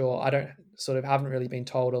unsure. I haven't really been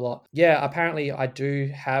told a lot. Yeah, apparently I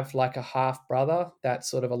do have like a half brother that's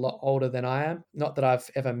sort of a lot older than I am. Not that I've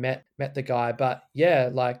ever met the guy, but yeah,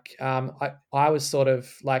 like I was sort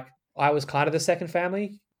of like, I was kind of the second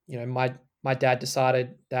family. My dad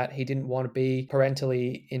decided that he didn't want to be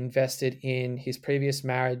parentally invested in his previous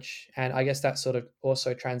marriage, and I guess that sort of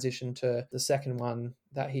also transitioned to the second one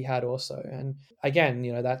that he had also. And again,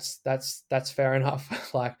 that's fair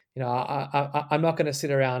enough. Like, I'm not going to sit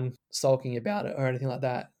around sulking about it or anything like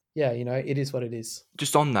that. Yeah, it is what it is.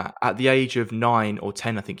 Just on that, at the age of 9 or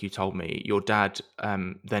 10, I think you told me, your dad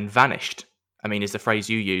then vanished. I mean, is the phrase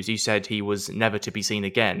you use. You said he was never to be seen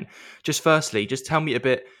again. Just firstly, just tell me a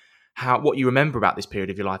bit what you remember about this period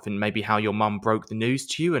of your life and maybe how your mum broke the news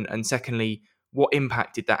to you. And secondly, what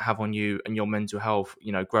impact did that have on you and your mental health,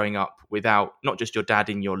 growing up without not just your dad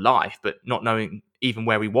in your life, but not knowing even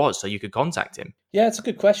where he was so you could contact him? Yeah, it's a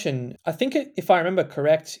good question. I think if I remember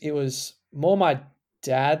correct, it was more my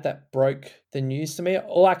dad that broke the news to me.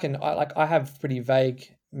 I have pretty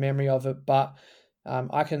vague memory of it, but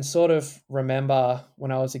I can sort of remember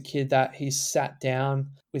when I was a kid that he sat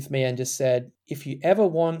down with me and just said, if you ever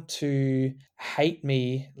want to hate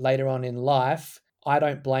me later on in life, I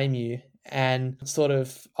don't blame you. And sort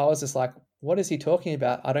of, I was just like, what is he talking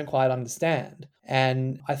about? I don't quite understand.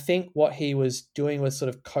 And I think what he was doing was sort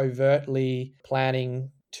of covertly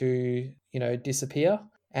planning to, disappear.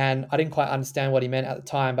 And I didn't quite understand what he meant at the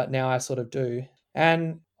time, but now I sort of do.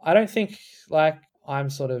 And I don't think, like, I'm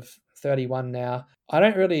sort of 31 now. I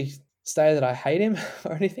don't really say that I hate him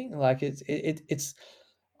or anything. Like, it's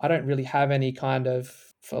I don't really have any kind of,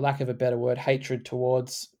 for lack of a better word, hatred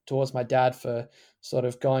towards my dad for sort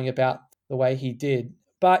of going about the way he did.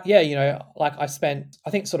 But yeah, like I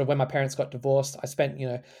think sort of when my parents got divorced, I spent,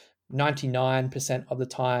 99% of the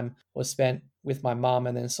time was spent with my mum,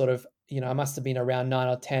 and then sort of, I must have been around 9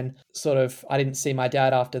 or 10, sort of, I didn't see my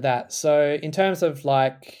dad after that. So in terms of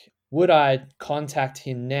like, would I contact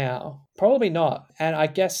him now? Probably not. And I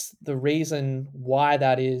guess the reason why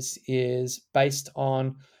that is based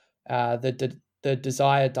on the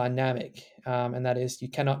desire dynamic, and that is you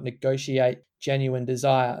cannot negotiate genuine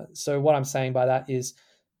desire. So what I'm saying by that is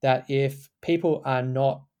that if people are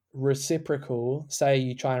not reciprocal, say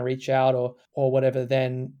you try and reach out or whatever,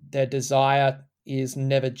 then their desire is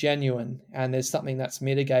never genuine and there's something that's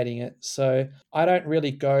mitigating it. So I don't really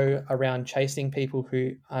go around chasing people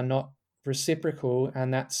who are not reciprocal,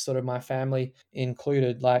 and that's sort of my family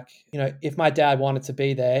included. Like, if my dad wanted to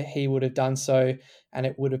be there, he would have done so, and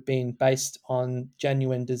it would have been based on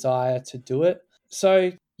genuine desire to do it.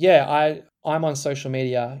 So yeah, I'm on social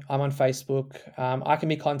media. I'm on Facebook. I can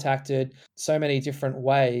be contacted so many different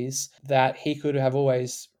ways that he could have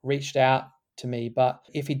always reached out to me. But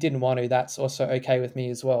if he didn't want to, that's also okay with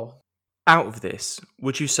me as well. Out of this,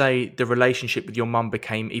 would you say the relationship with your mum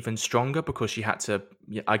became even stronger because she had to,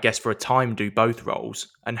 I guess, for a time do both roles?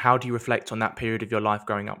 And how do you reflect on that period of your life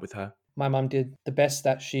growing up with her? My mum did the best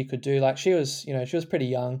that she could do. Like, she was pretty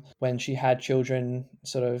young when she had children,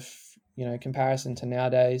 sort of, comparison to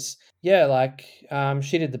nowadays. Yeah, like,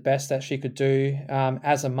 she did the best that she could do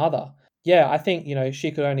as a mother. Yeah, I think,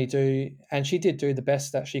 she could only do, and she did do the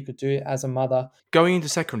best that she could do as a mother. Going into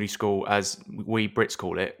secondary school, as we Brits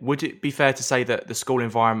call it, would it be fair to say that the school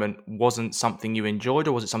environment wasn't something you enjoyed,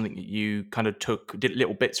 or was it something that you kind of did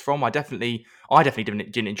little bits from? I definitely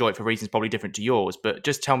didn't enjoy it for reasons probably different to yours, but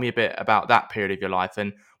just tell me a bit about that period of your life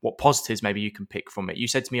and what positives maybe you can pick from it. You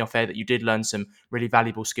said to me off air that you did learn some really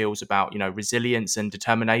valuable skills about, resilience and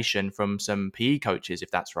determination from some PE coaches,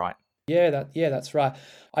 if that's right. Yeah, that's right.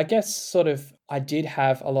 I guess sort of I did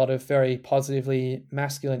have a lot of very positively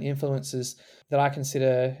masculine influences that I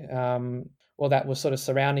consider, that was sort of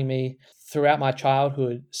surrounding me throughout my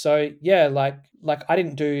childhood. So yeah, like I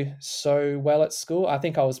didn't do so well at school. I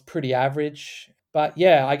think I was pretty average. But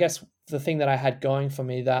yeah, I guess the thing that I had going for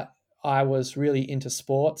me, that I was really into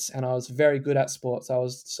sports and I was very good at sports. I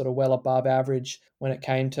was sort of well above average when it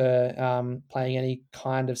came to playing any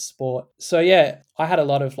kind of sport. So yeah, I had a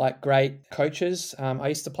lot of like great coaches. I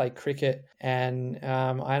used to play cricket, and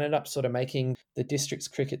I ended up sort of making the district's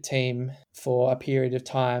cricket team for a period of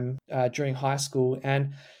time during high school.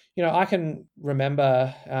 And I can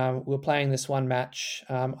remember we were playing this one match.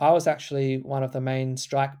 I was actually one of the main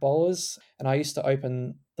strike bowlers, and I used to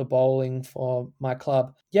open the bowling for my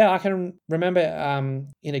club. Yeah, I can remember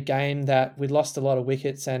in a game that we'd lost a lot of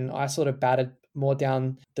wickets, and I sort of batted more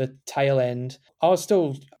down the tail end. I was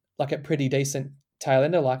still like a pretty decent tail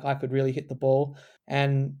ender, like I could really hit the ball.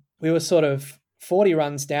 And we were sort of 40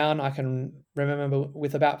 runs down, I can remember,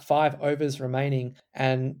 with about 5 overs remaining.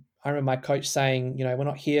 And I remember my coach saying, we're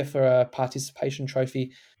not here for a participation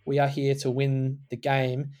trophy. We are here to win the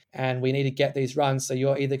game, and we need to get these runs. So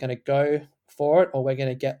you're either going to go for it or we're going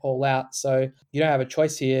to get all out. So you don't have a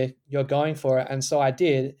choice here. You're going for it. And so I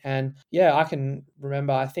did. And yeah, I can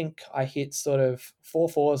remember, I think I hit sort of 4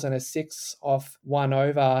 4s and a 6 off 1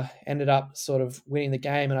 over, ended up sort of winning the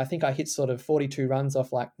game. And I think I hit sort of 42 runs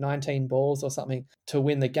off like 19 balls or something to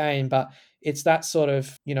win the game. But it's that sort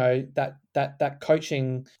of, that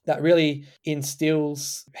coaching that really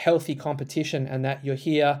instills healthy competition, and that you're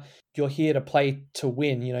here to play to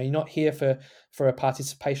win. You're not here for a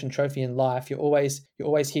participation trophy in life. You're always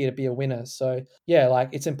here to be a winner. So yeah, like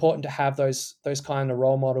it's important to have those kind of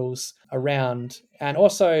role models around. And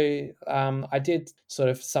also I did sort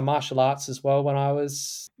of some martial arts as well when I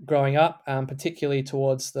was growing up, particularly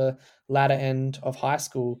towards the latter end of high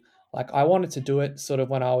school. Like I wanted to do it sort of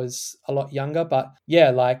when I was a lot younger, but yeah,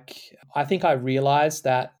 like I think I realized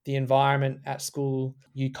that the environment at school,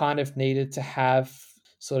 you kind of needed to have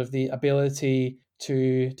sort of the ability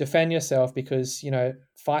to defend yourself, because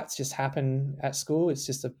fights just happen at school. It's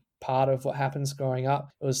just a part of what happens growing up.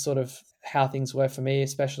 It was sort of how things were for me,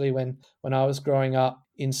 especially when I was growing up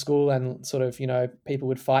in school, and sort of people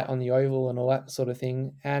would fight on the oval and all that sort of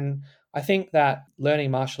thing. And I think that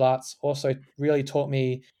learning martial arts also really taught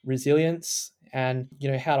me resilience, and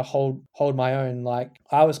how to hold my own. Like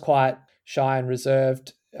I was quite shy and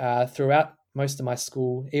reserved throughout most of my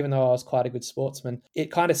school, even though I was quite a good sportsman.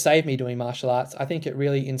 It kind of saved me doing martial arts. I think it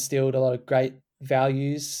really instilled a lot of great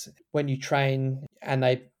values when you train, and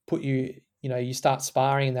they put you, you start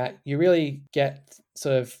sparring, and that you really get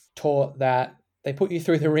sort of taught that they put you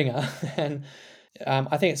through the ringer. And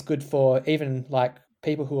I think it's good for even like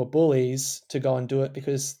people who are bullies to go and do it,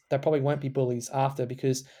 because they probably won't be bullies after,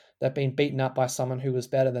 because they've been beaten up by someone who was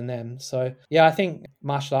better than them. So yeah, I think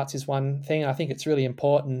martial arts is one thing. I think it's really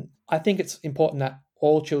important. I think it's important that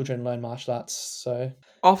all children learn martial arts. So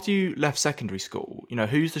after you left secondary school,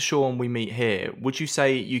 who's the Sean we meet here? Would you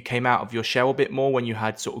say you came out of your shell a bit more when you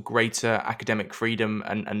had sort of greater academic freedom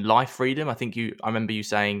and life freedom? I remember you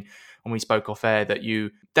saying when we spoke off air that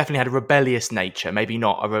you definitely had a rebellious nature. Maybe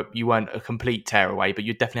not, you weren't a complete tearaway, but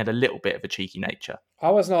you definitely had a little bit of a cheeky nature.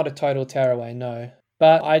 I was not a total tearaway, no.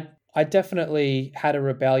 But I definitely had a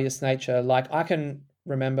rebellious nature. Like I can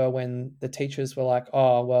remember when the teachers were like,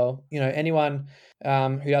 oh, well, anyone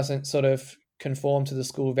who doesn't sort of conform to the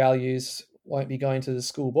school values won't be going to the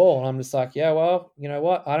school ball. And I'm just like, yeah, well, you know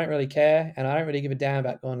what? I don't really care, and I don't really give a damn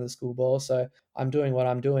about going to the school ball. So I'm doing what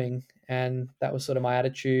I'm doing. And that was sort of my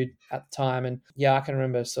attitude at the time. And yeah, I can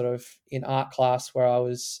remember sort of in art class where I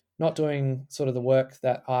was not doing sort of the work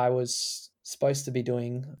that I was supposed to be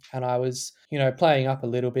doing, and I was playing up a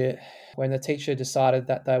little bit, when the teacher decided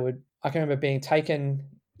that I can remember being taken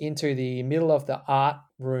into the middle of the art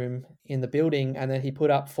room in the building, and then he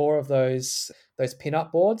put up 4 of those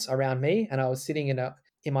pin-up boards around me, and I was sitting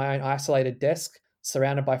in my own isolated desk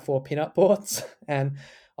surrounded by 4 pin-up boards. And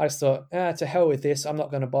I just thought, to hell with this, I'm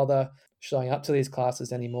not going to bother showing up to these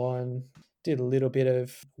classes anymore, and did a little bit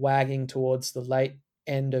of wagging towards the late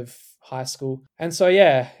end of high school. And so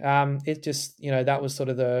yeah, it just that was sort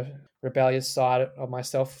of the rebellious side of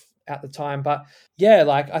myself at the time. But yeah,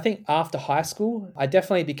 like I think after high school I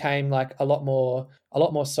definitely became like a lot more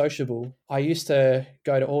sociable. I used to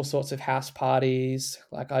go to all sorts of house parties.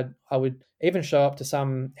 Like I would even show up to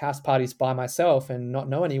some house parties by myself and not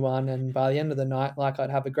know anyone, and by the end of the night, like I'd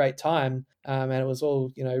have a great time, and it was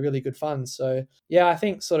all really good fun. So yeah, I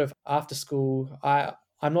think sort of after school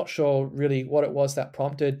I'm not sure really what it was that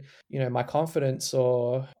prompted, my confidence.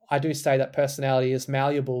 Or I do say that personality is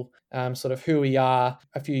malleable. Sort of who we are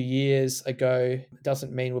a few years ago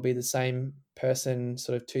doesn't mean we'll be the same person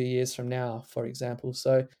sort of 2 years from now, for example.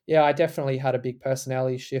 So yeah, I definitely had a big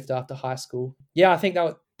personality shift after high school. Yeah, I think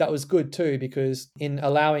that was good too, because in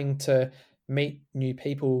allowing to meet new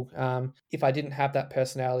people, if I didn't have that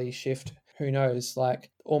personality shift, who knows?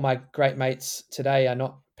 Like, all my great mates today are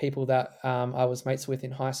not people that I was mates with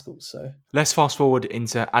in high school. So Let's fast forward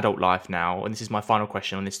into adult life now, and this is my final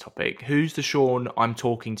question on this topic. Who's the Sean I'm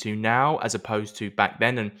talking to now as opposed to back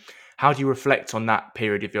then, and how do you reflect on that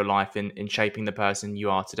period of your life in shaping the person you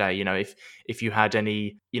are today? If you had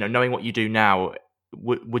any, knowing what you do now,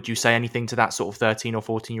 would you say anything to that sort of 13 or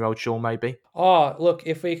 14-year-old Sean maybe? Oh, look,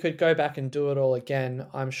 if we could go back and do it all again,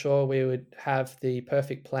 I'm sure we would have the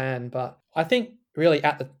perfect plan. But I think really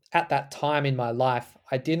at that time in my life,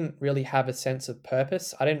 I didn't really have a sense of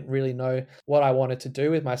purpose. I didn't really know what I wanted to do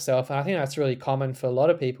with myself. And I think that's really common for a lot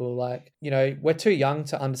of people. Like, we're too young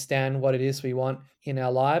to understand what it is we want in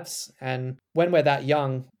our lives. And when we're that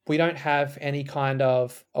young, we don't have any kind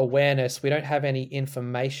of awareness. We don't have any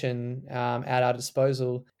information at our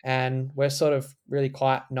disposal. And we're sort of really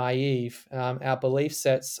quite naive. Our belief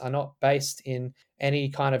sets are not based in any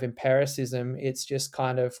kind of empiricism. It's just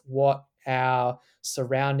kind of what our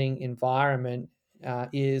surrounding environment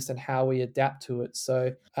is and how we adapt to it.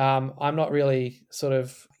 So I'm not really sort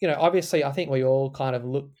of, obviously I think we all kind of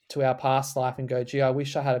look to our past life and go, gee, I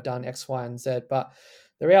wish I had done X, Y, and Z. But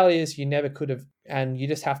the reality is you never could have, and you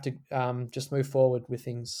just have to just move forward with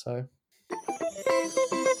things. So.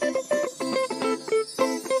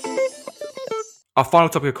 Our final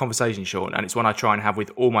topic of conversation, Sean, and it's one I try and have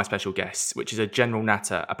with all my special guests, which is a general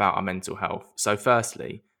natter about our mental health. So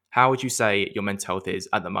firstly, how would you say your mental health is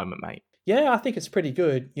at the moment, mate? Yeah, I think it's pretty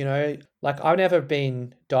good. Like, I've never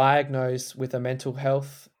been diagnosed with a mental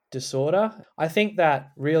health disorder. I think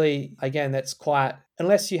that really, again, that's quite,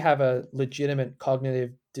 unless you have a legitimate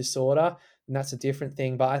cognitive disorder, and that's a different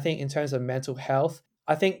thing. But I think in terms of mental health,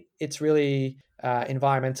 I think it's really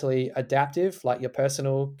environmentally adaptive, like your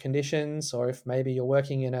personal conditions, or if maybe you're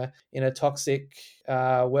working in a toxic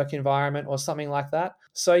work environment or something like that.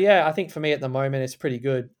 So yeah, I think for me at the moment, it's pretty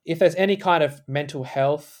good. If there's any kind of mental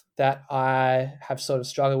health that I have sort of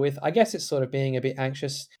struggled with, I guess it's sort of being a bit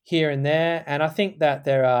anxious here and there. And I think that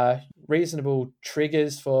there are reasonable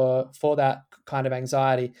triggers for that kind of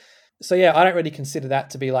anxiety. So yeah, I don't really consider that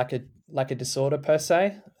to be like a disorder per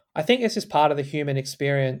se. I think it's just part of the human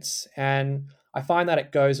experience, and I find that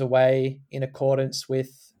it goes away in accordance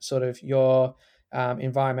with sort of your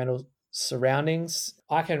environmental surroundings.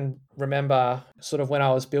 I can remember sort of when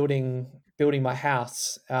I was building my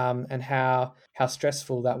house, and how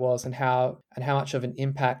stressful that was, and how much of an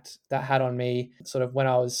impact that had on me sort of when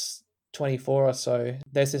I was 24 or so.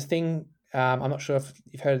 There's this thing, I'm not sure if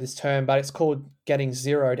you've heard of this term, but it's called getting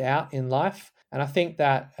zeroed out in life. And I think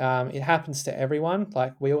that it happens to everyone.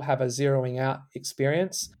 Like, we all have a zeroing out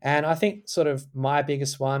experience. And I think sort of my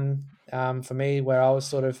biggest one for me, where I was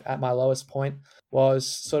sort of at my lowest point, was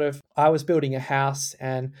sort of I was building a house,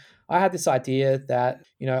 and I had this idea that,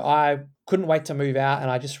 I couldn't wait to move out, and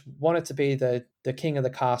I just wanted to be the king of the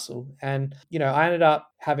castle. And, I ended up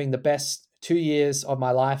having the best 2 years of my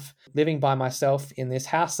life living by myself in this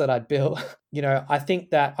house that I'd built. I think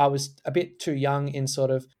that I was a bit too young in sort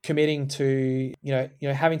of committing to,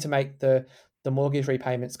 having to make the mortgage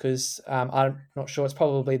repayments, because I'm not sure, it's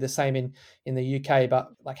probably the same in the UK, but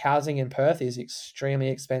like housing in Perth is extremely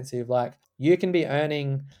expensive. Like, you can be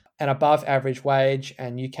earning an above average wage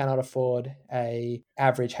and you cannot afford a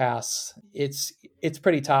average house. It's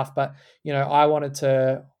pretty tough, but I wanted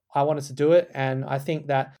to do it, and I think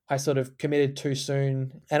that I sort of committed too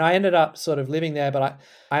soon, and I ended up sort of living there, but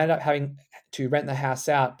I ended up having to rent the house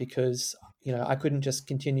out because I couldn't just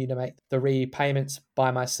continue to make the repayments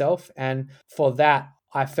by myself. And for that,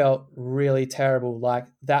 I felt really terrible. Like,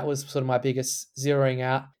 that was sort of my biggest zeroing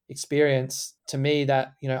out experience to me,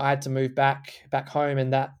 that I had to move back home,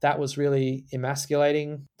 and that was really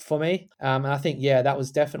emasculating for me. And I think, yeah, that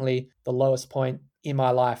was definitely the lowest point in my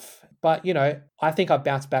life. But I think I've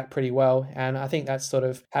bounced back pretty well, and I think that's sort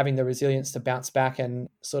of having the resilience to bounce back and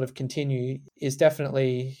sort of continue is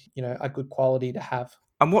definitely a good quality to have.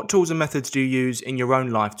 And what tools and methods do you use in your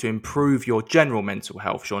own life to improve your general mental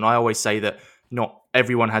health, Sean? I always say that not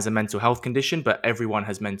everyone has a mental health condition, but everyone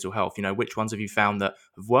has mental health. Which ones have you found that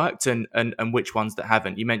have worked and which ones that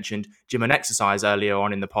haven't? You mentioned gym and exercise earlier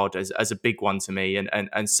on in the pod as a big one to me,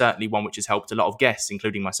 and certainly one which has helped a lot of guests,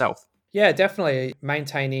 including myself. Yeah, definitely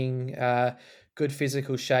maintaining good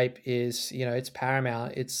physical shape is, it's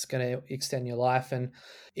paramount. It's going to extend your life, and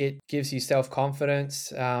it gives you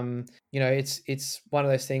self-confidence. It's one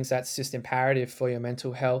of those things that's just imperative for your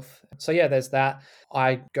mental health. So yeah, there's that.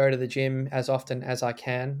 I go to the gym as often as I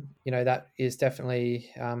can. That is definitely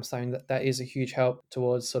something that is a huge help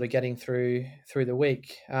towards sort of getting through the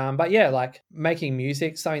week. But yeah, like making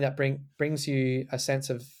music, something that brings you a sense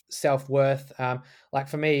of self-worth. Like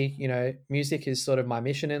for me, music is sort of my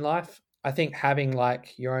mission in life. I think having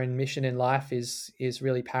like your own mission in life is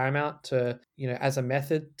really paramount to, as a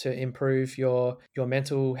method to improve your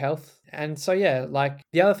mental health. And so yeah, like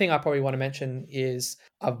the other thing I probably want to mention is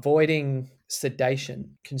avoiding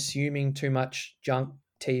sedation, consuming too much junk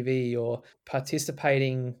TV, or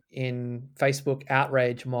participating in Facebook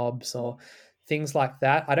outrage mobs or things like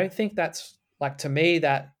that. I don't think that's, like, to me,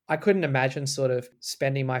 that I couldn't imagine sort of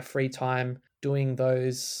spending my free time doing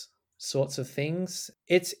those sorts of things.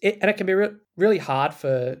 And it can be really hard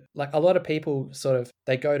for, like, a lot of people sort of,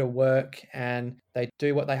 they go to work and they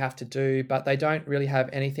do what they have to do, but they don't really have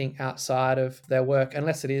anything outside of their work,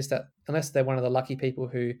 unless they're one of the lucky people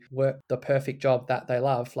who work the perfect job that they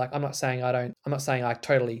love. Like, I'm not saying I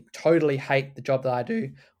totally hate the job that I do.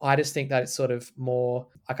 I just think that it's sort of more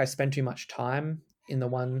like I spend too much time in the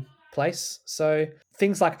one place. So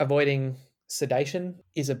things like avoiding sedation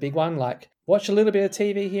is a big one. Like, watch a little bit of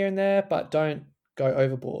TV here and there, but don't go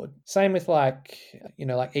overboard. Same with like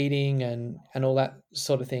eating and all that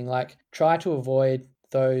sort of thing. Like, try to avoid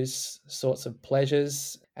those sorts of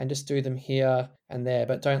pleasures and just do them here and there,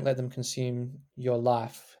 but don't let them consume your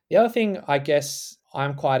life. The other thing I guess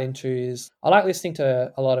I'm quite into is I like listening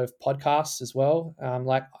to a lot of podcasts as well.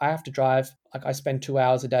 Like, I have to drive, like I spend 2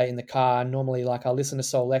 hours a day in the car. Normally, like, I'll listen to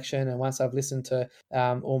Soul Lection, and once I've listened to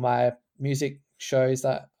all my music shows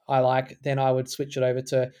that I like, then I would switch it over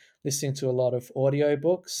to listening to a lot of audio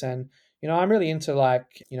books. And I'm really into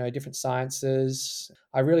like different sciences.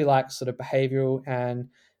 I really like sort of behavioral and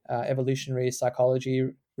evolutionary psychology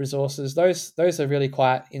resources. Those are really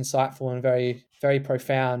quite insightful and very, very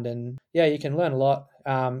profound. And yeah, you can learn a lot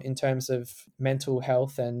in terms of mental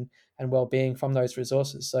health and well-being from those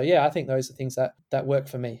resources. So yeah, I think those are things that work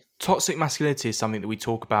for me. Toxic masculinity is something that we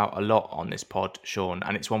talk about a lot on this pod, Sean,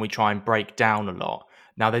 and it's one we try and break down a lot.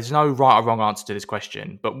 Now, there's no right or wrong answer to this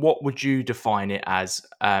question, but what would you define it as,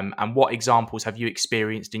 and what examples have you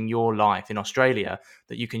experienced in your life in Australia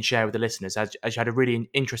that you can share with the listeners, as you had a really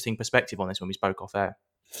interesting perspective on this when we spoke off air?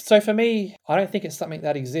 So for me, I don't think it's something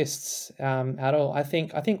that exists at all. I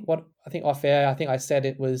think off air, I think I said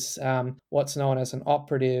it was what's known as an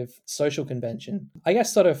operative social convention. I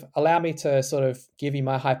guess sort of allow me to sort of give you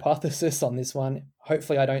my hypothesis on this one.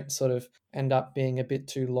 Hopefully I don't sort of end up being a bit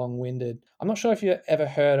too long-winded. I'm not sure if you ever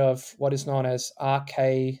heard of what is known as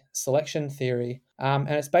RK selection theory. And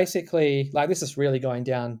it's basically, like, this is really going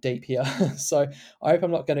down deep here. So I hope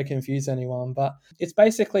I'm not going to confuse anyone, but it's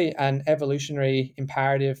basically an evolutionary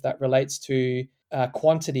imperative that relates to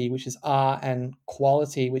quantity, which is R, and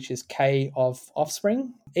quality, which is K, of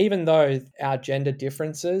offspring. Even though our gender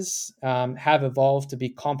differences have evolved to be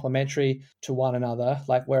complementary to one another,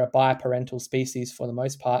 like we're a biparental species for the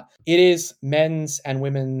most part, it is men's and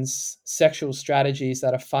women's sexual strategies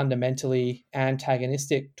that are fundamentally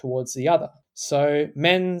antagonistic towards the other. So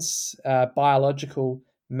men's biological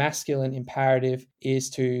masculine imperative is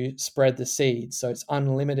to spread the seed. So it's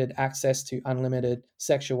unlimited access to unlimited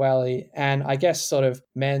sexuality. And I guess sort of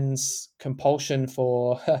men's compulsion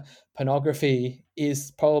for pornography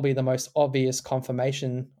is probably the most obvious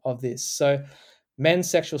confirmation of this. So men's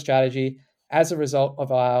sexual strategy, as a result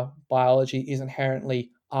of our biology, is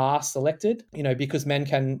inherently R selected, because men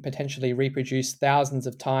can potentially reproduce thousands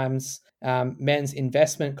of times. Men's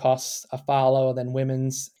investment costs are far lower than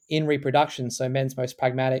women's in reproduction. So men's most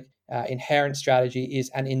pragmatic inherent strategy is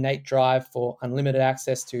an innate drive for unlimited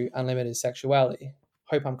access to unlimited sexuality.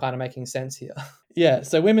 Hope I'm kind of making sense here. Yeah,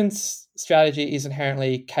 so women's strategy is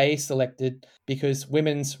inherently K selected because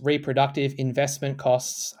women's reproductive investment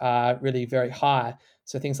costs are really very high.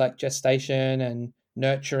 So things like gestation and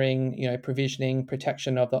nurturing, provisioning,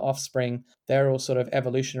 protection of the offspring, they're all sort of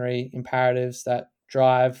evolutionary imperatives that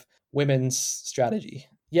drive women's strategy.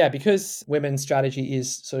 Yeah, because women's strategy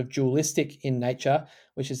is sort of dualistic in nature,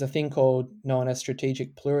 which is a thing known as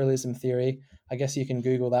strategic pluralism theory. I guess you can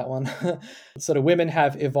Google that one. Sort of women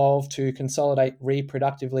have evolved to consolidate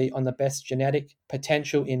reproductively on the best genetic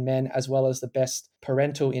potential in men, as well as the best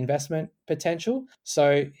parental investment potential.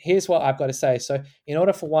 So here's what I've got to say. So in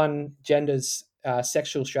order for one gender's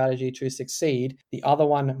sexual strategy to succeed, the other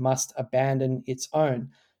one must abandon its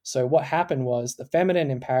own. So what happened was the feminine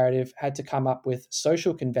imperative had to come up with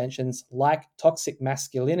social conventions like toxic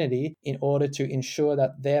masculinity in order to ensure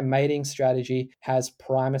that their mating strategy has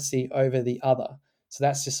primacy over the other. So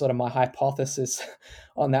that's just sort of my hypothesis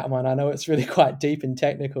on that one. I know it's really quite deep and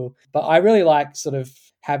technical, but I really like sort of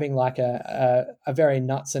having like a very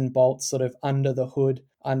nuts and bolts sort of under the hood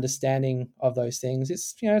understanding of those things.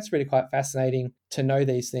 It's, you know, it's really quite fascinating to know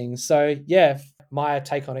these things. So yeah, my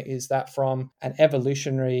take on it is that from an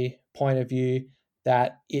evolutionary point of view,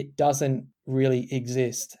 that it doesn't really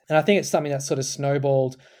exist. And I think it's something that sort of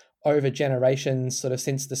snowballed over generations, sort of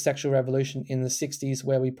since the sexual revolution in the 60s,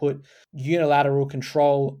 where we put unilateral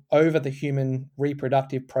control over the human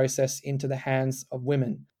reproductive process into the hands of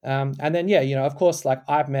women. And then, yeah, you know, of course, like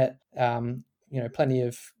I've met, you know, plenty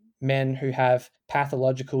of men who have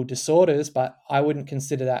pathological disorders, but I wouldn't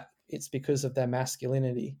consider that it's because of their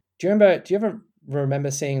masculinity. Do you ever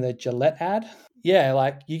remember seeing the Gillette ad? Yeah,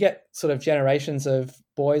 like you get sort of generations of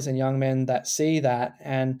boys and young men that see that,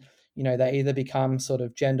 and you know, they either become sort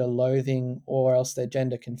of gender loathing or else they're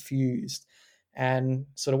gender confused. And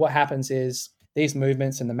sort of what happens is these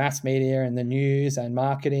movements in the mass media and the news and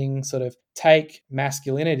marketing sort of take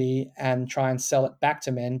masculinity and try and sell it back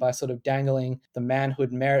to men by sort of dangling the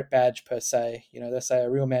manhood merit badge per se. You know, they say a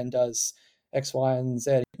real man does X, Y, and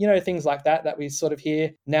Z. You know, things like that we sort of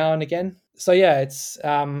hear now and again. So yeah, it's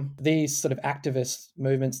these sort of activist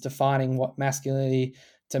movements defining what masculinity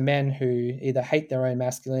to men who either hate their own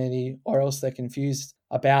masculinity or else they're confused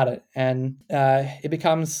about it. And it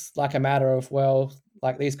becomes like a matter of, well,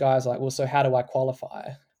 like these guys are like, well, so how do I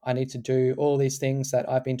qualify? I need to do all these things that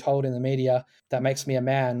I've been told in the media that makes me a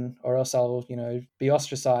man, or else I'll, you know, be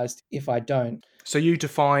ostracized if I don't. So you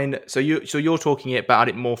define, so you're talking about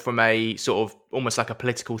it more from a sort of almost like a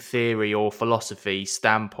political theory or philosophy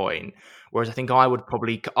standpoint, whereas I think I would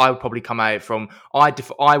probably come at it from, I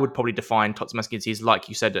would probably define toxic masculinity as, like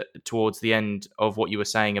you said towards the end of what you were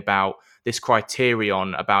saying about this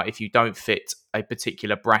criterion about if you don't fit a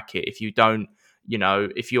particular bracket, if you don't, you know,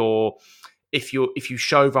 if you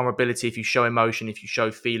show vulnerability, if you show emotion, if you show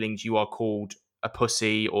feelings, you are called a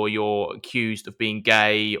pussy, or you're accused of being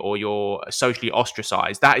gay, or you're socially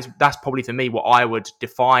ostracized. That's probably for me what I would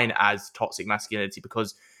define as toxic masculinity,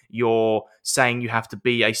 because you're saying you have to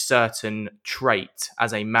be a certain trait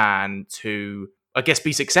as a man to, I guess,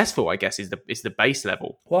 be successful, I guess, is the base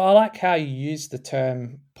level. Well, I like how you use the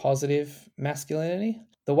term positive masculinity.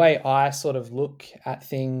 The way I sort of look at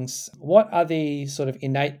things, what are the sort of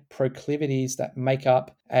innate proclivities that make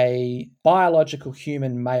up a biological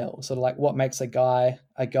human male? Sort of like what makes a guy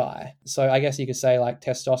a guy. So I guess you could say like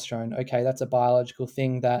testosterone. Okay, that's a biological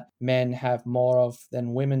thing that men have more of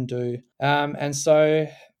than women do. And so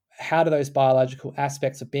how do those biological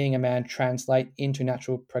aspects of being a man translate into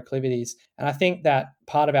natural proclivities? And I think that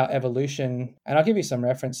part of our evolution, and I'll give you some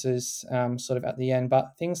references sort of at the end,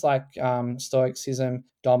 but things like stoicism,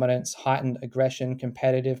 dominance, heightened aggression,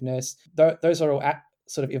 competitiveness, those are all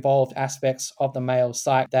sort of evolved aspects of the male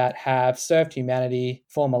psyche that have served humanity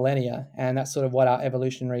for millennia. And that's sort of what our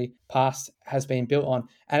evolutionary past has been built on.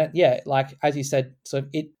 And like as you said, sort of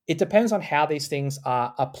it depends on how these things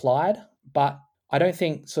are applied, but I don't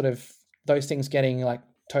think sort of those things getting like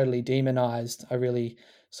totally demonized are really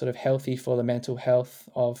sort of healthy for the mental health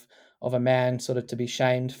of a man, sort of to be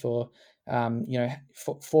shamed for, you know,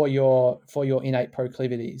 for your innate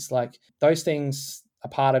proclivities. Like those things are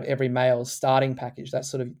part of every male's starting package.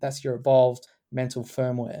 That's your evolved mental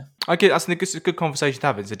firmware. I get that's a good conversation to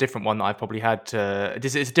have. It's a different one that I've probably had to.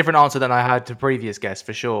 It's a different answer than I had to previous guests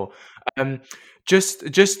for sure. Just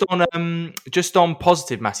on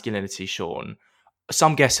positive masculinity, Sean.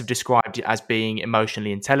 Some guests have described it as being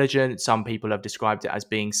emotionally intelligent. Some people have described it as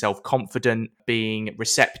being self-confident, being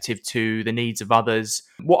receptive to the needs of others.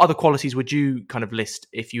 What other qualities would you kind of list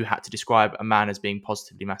if you had to describe a man as being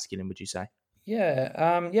positively masculine, would you say?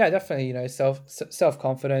 Yeah, definitely. You know,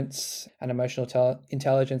 self-confidence and emotional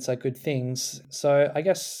intelligence are good things. So I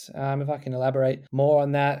guess if I can elaborate more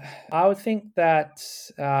on that, I would think that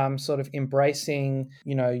sort of embracing,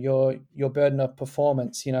 you know, your burden of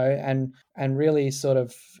performance, you know, and really sort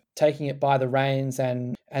of taking it by the reins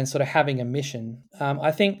and sort of having a mission.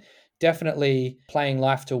 I think definitely playing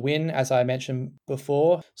life to win, as I mentioned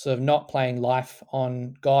before, sort of not playing life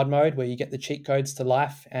on God mode where you get the cheat codes to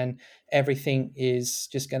life and everything is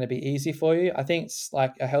just going to be easy for you. I think it's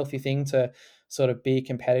like a healthy thing to sort of be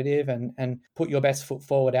competitive and put your best foot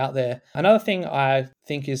forward out there. Another thing I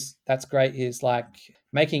think that's great is like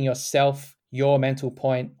making yourself your mental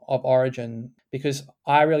point of origin, because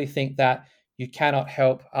I really think that you cannot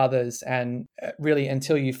help others, and really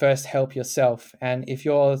until you first help yourself. And if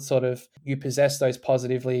you possess those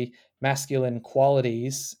positively masculine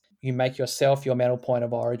qualities, you make yourself your mental point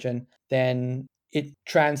of origin, then it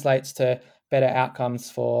translates to better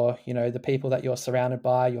outcomes for, the people that you're surrounded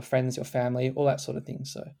by, your friends, your family, all that sort of thing.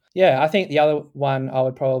 So yeah, I think the other one I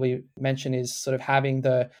would probably mention is sort of having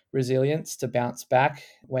the resilience to bounce back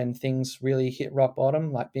when things really hit rock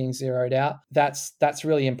bottom, like being zeroed out. That's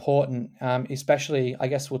really important, especially, I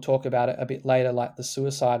guess we'll talk about it a bit later, like the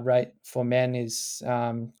suicide rate for men is,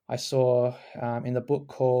 I saw in the book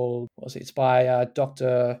called, it's by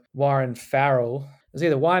Dr. Warren Farrell. It's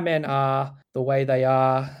either Why Men Are the Way They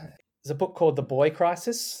Are. There's a book called The Boy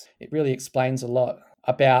Crisis. It really explains a lot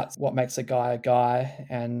about what makes a guy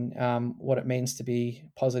and what it means to be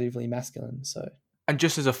positively masculine. So, and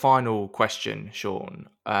just as a final question, Sean,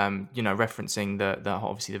 referencing the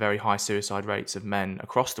obviously the very high suicide rates of men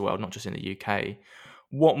across the world, not just in the UK,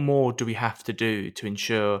 what more do we have to do to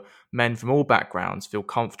ensure men from all backgrounds feel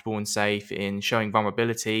comfortable and safe in showing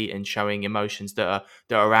vulnerability and showing emotions that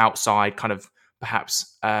are outside kind of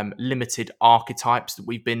perhaps limited archetypes that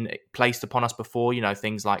we've been placed upon us before,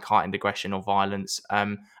 things like heightened aggression or violence,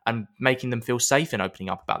 and making them feel safe in opening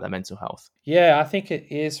up about their mental health? Yeah, I think it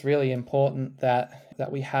is really important that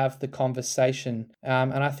we have the conversation.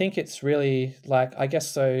 And I think it's really like, I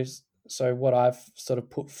guess so what I've sort of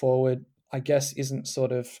put forward, I guess, isn't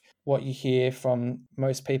sort of what you hear from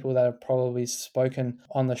most people that have probably spoken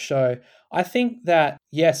on the show. I think that,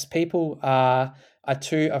 yes, people are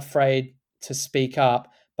too afraid to speak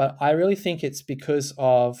up, but I really think it's because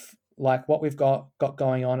of like what we've got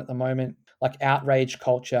going on at the moment, like outrage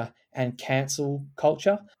culture and cancel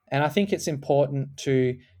culture. And I think it's important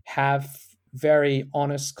to have very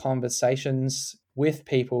honest conversations with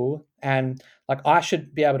people. And like, I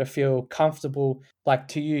should be able to feel comfortable, like,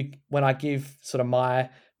 to you when I give sort of my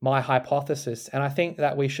hypothesis. And I think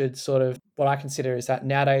that we should sort of, what I consider is that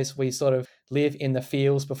nowadays we sort of live in the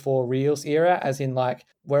feels before reals era, as in like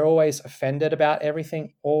we're always offended about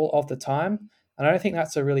everything all of the time. And I don't think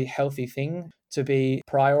that's a really healthy thing, to be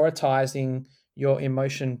prioritizing your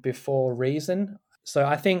emotion before reason. So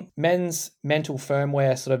I think men's mental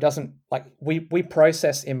firmware sort of doesn't, like, we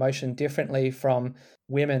process emotion differently from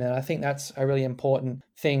women. And I think that's a really important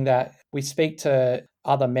thing, that we speak to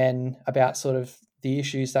other men about sort of the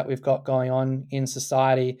issues that we've got going on in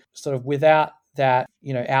society, sort of without that,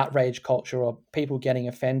 outrage culture or people getting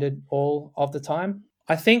offended all of the time.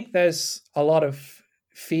 I think there's a lot of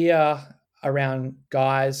fear around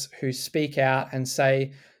guys who speak out and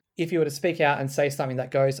say, if you were to speak out and say something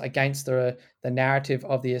that goes against the narrative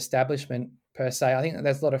of the establishment per se, I think that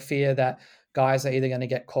there's a lot of fear that guys are either going to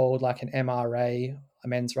get called like an MRA, a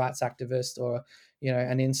men's rights activist, or,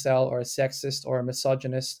 an incel or a sexist or a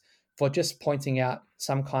misogynist for just pointing out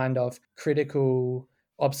some kind of critical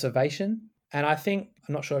observation. And I think,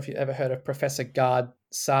 I'm not sure if you've ever heard of Professor Gard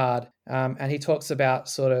Saad, and he talks about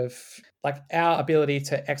sort of like our ability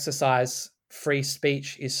to exercise free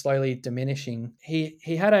speech is slowly diminishing. He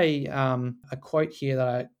had a quote here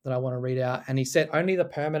that I want to read out, and he said, "Only the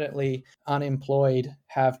permanently unemployed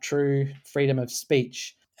have true freedom of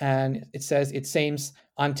speech." And it says, "It seems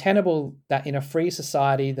untenable that in a free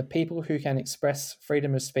society, the people who can express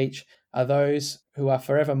freedom of speech are those who are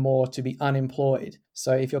forevermore to be unemployed.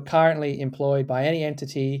 So if you're currently employed by any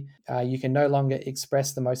entity, you can no longer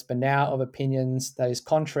express the most banal of opinions that is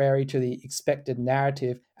contrary to the expected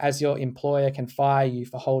narrative, as your employer can fire you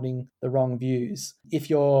for holding the wrong views. If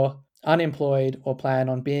you're unemployed or plan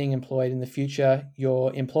on being employed in the future,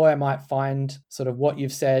 your employer might find sort of what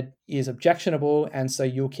you've said is objectionable, and so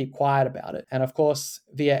you'll keep quiet about it. And of course,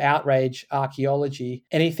 via outrage archaeology,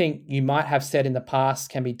 anything you might have said in the past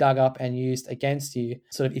can be dug up and used against you.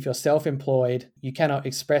 Sort of, if you're self-employed, you cannot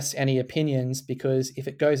express any opinions, because if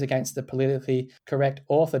it goes against the politically correct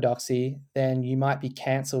orthodoxy, then you might be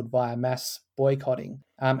cancelled via mass boycotting.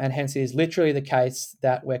 And hence it is literally the case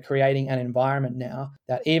that we're creating an environment now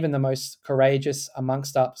that even the most courageous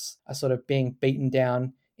amongst us are sort of being beaten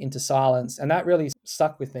down into silence. And that really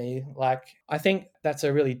stuck with me. Like, I think that's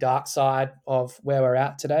a really dark side of where we're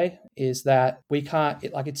at today, is that we can't,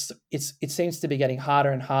 it seems to be getting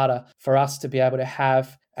harder and harder for us to be able to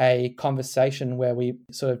have a conversation where we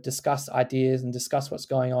sort of discuss ideas and discuss what's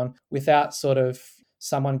going on without sort of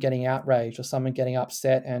someone getting outraged or someone getting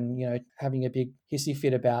upset and, having a big hissy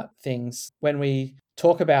fit about things. When we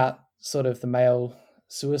talk about sort of the male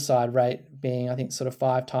suicide rate being, I think, sort of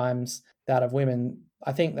 5 times that of women,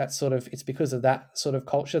 I think that's sort of, it's because of that sort of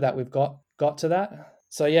culture that we've got to that.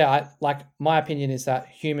 So yeah, my opinion is that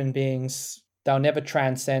human beings, they'll never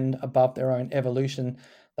transcend above their own evolution.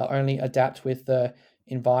 They'll only adapt with the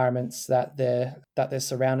environments that they're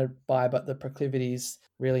surrounded by, but the proclivities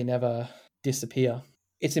really never disappear.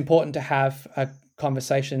 It's important to have a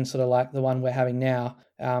conversation sort of like the one we're having now,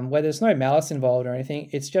 where there's no malice involved or anything.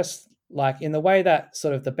 It's just like in the way that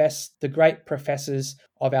sort of the great professors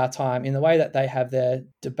of our time, in the way that they have their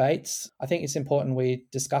debates, I think it's important we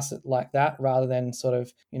discuss it like that rather than sort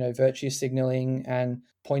of, virtue signaling and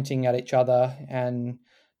pointing at each other. And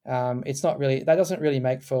that doesn't really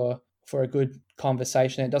make for a good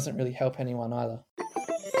conversation. It doesn't really help anyone either.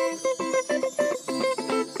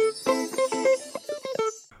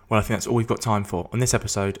 Well, I think that's all we've got time for on this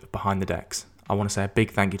episode of Behind the Decks. I want to say a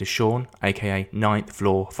big thank you to Sean, aka Ninth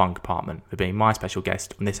Floor Funk Apartment, for being my special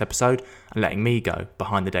guest on this episode and letting me go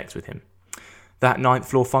behind the decks with him. That Ninth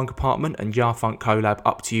Floor Funk Apartment and Yarfunk collab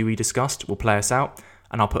Up To You we discussed will play us out,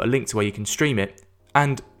 and I'll put a link to where you can stream it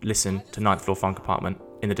and listen to Ninth Floor Funk Apartment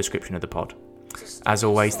in the description of the pod. As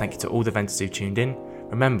always, thank you to all the venters who've tuned in.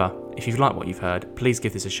 Remember, if you've liked what you've heard, please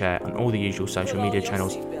give this a share on all the usual social media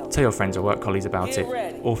channels, tell your friends or work colleagues about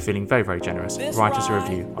it, or feeling very, very generous, write us a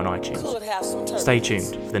review on iTunes. Stay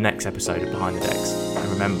tuned for the next episode of Behind the Decks,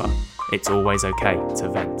 and remember, it's always okay to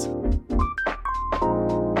vent.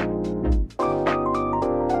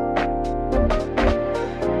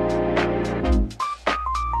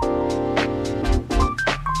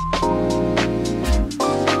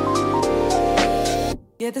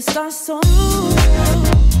 Yeah, the stars so blue.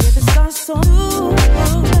 Yeah, the stars so blue.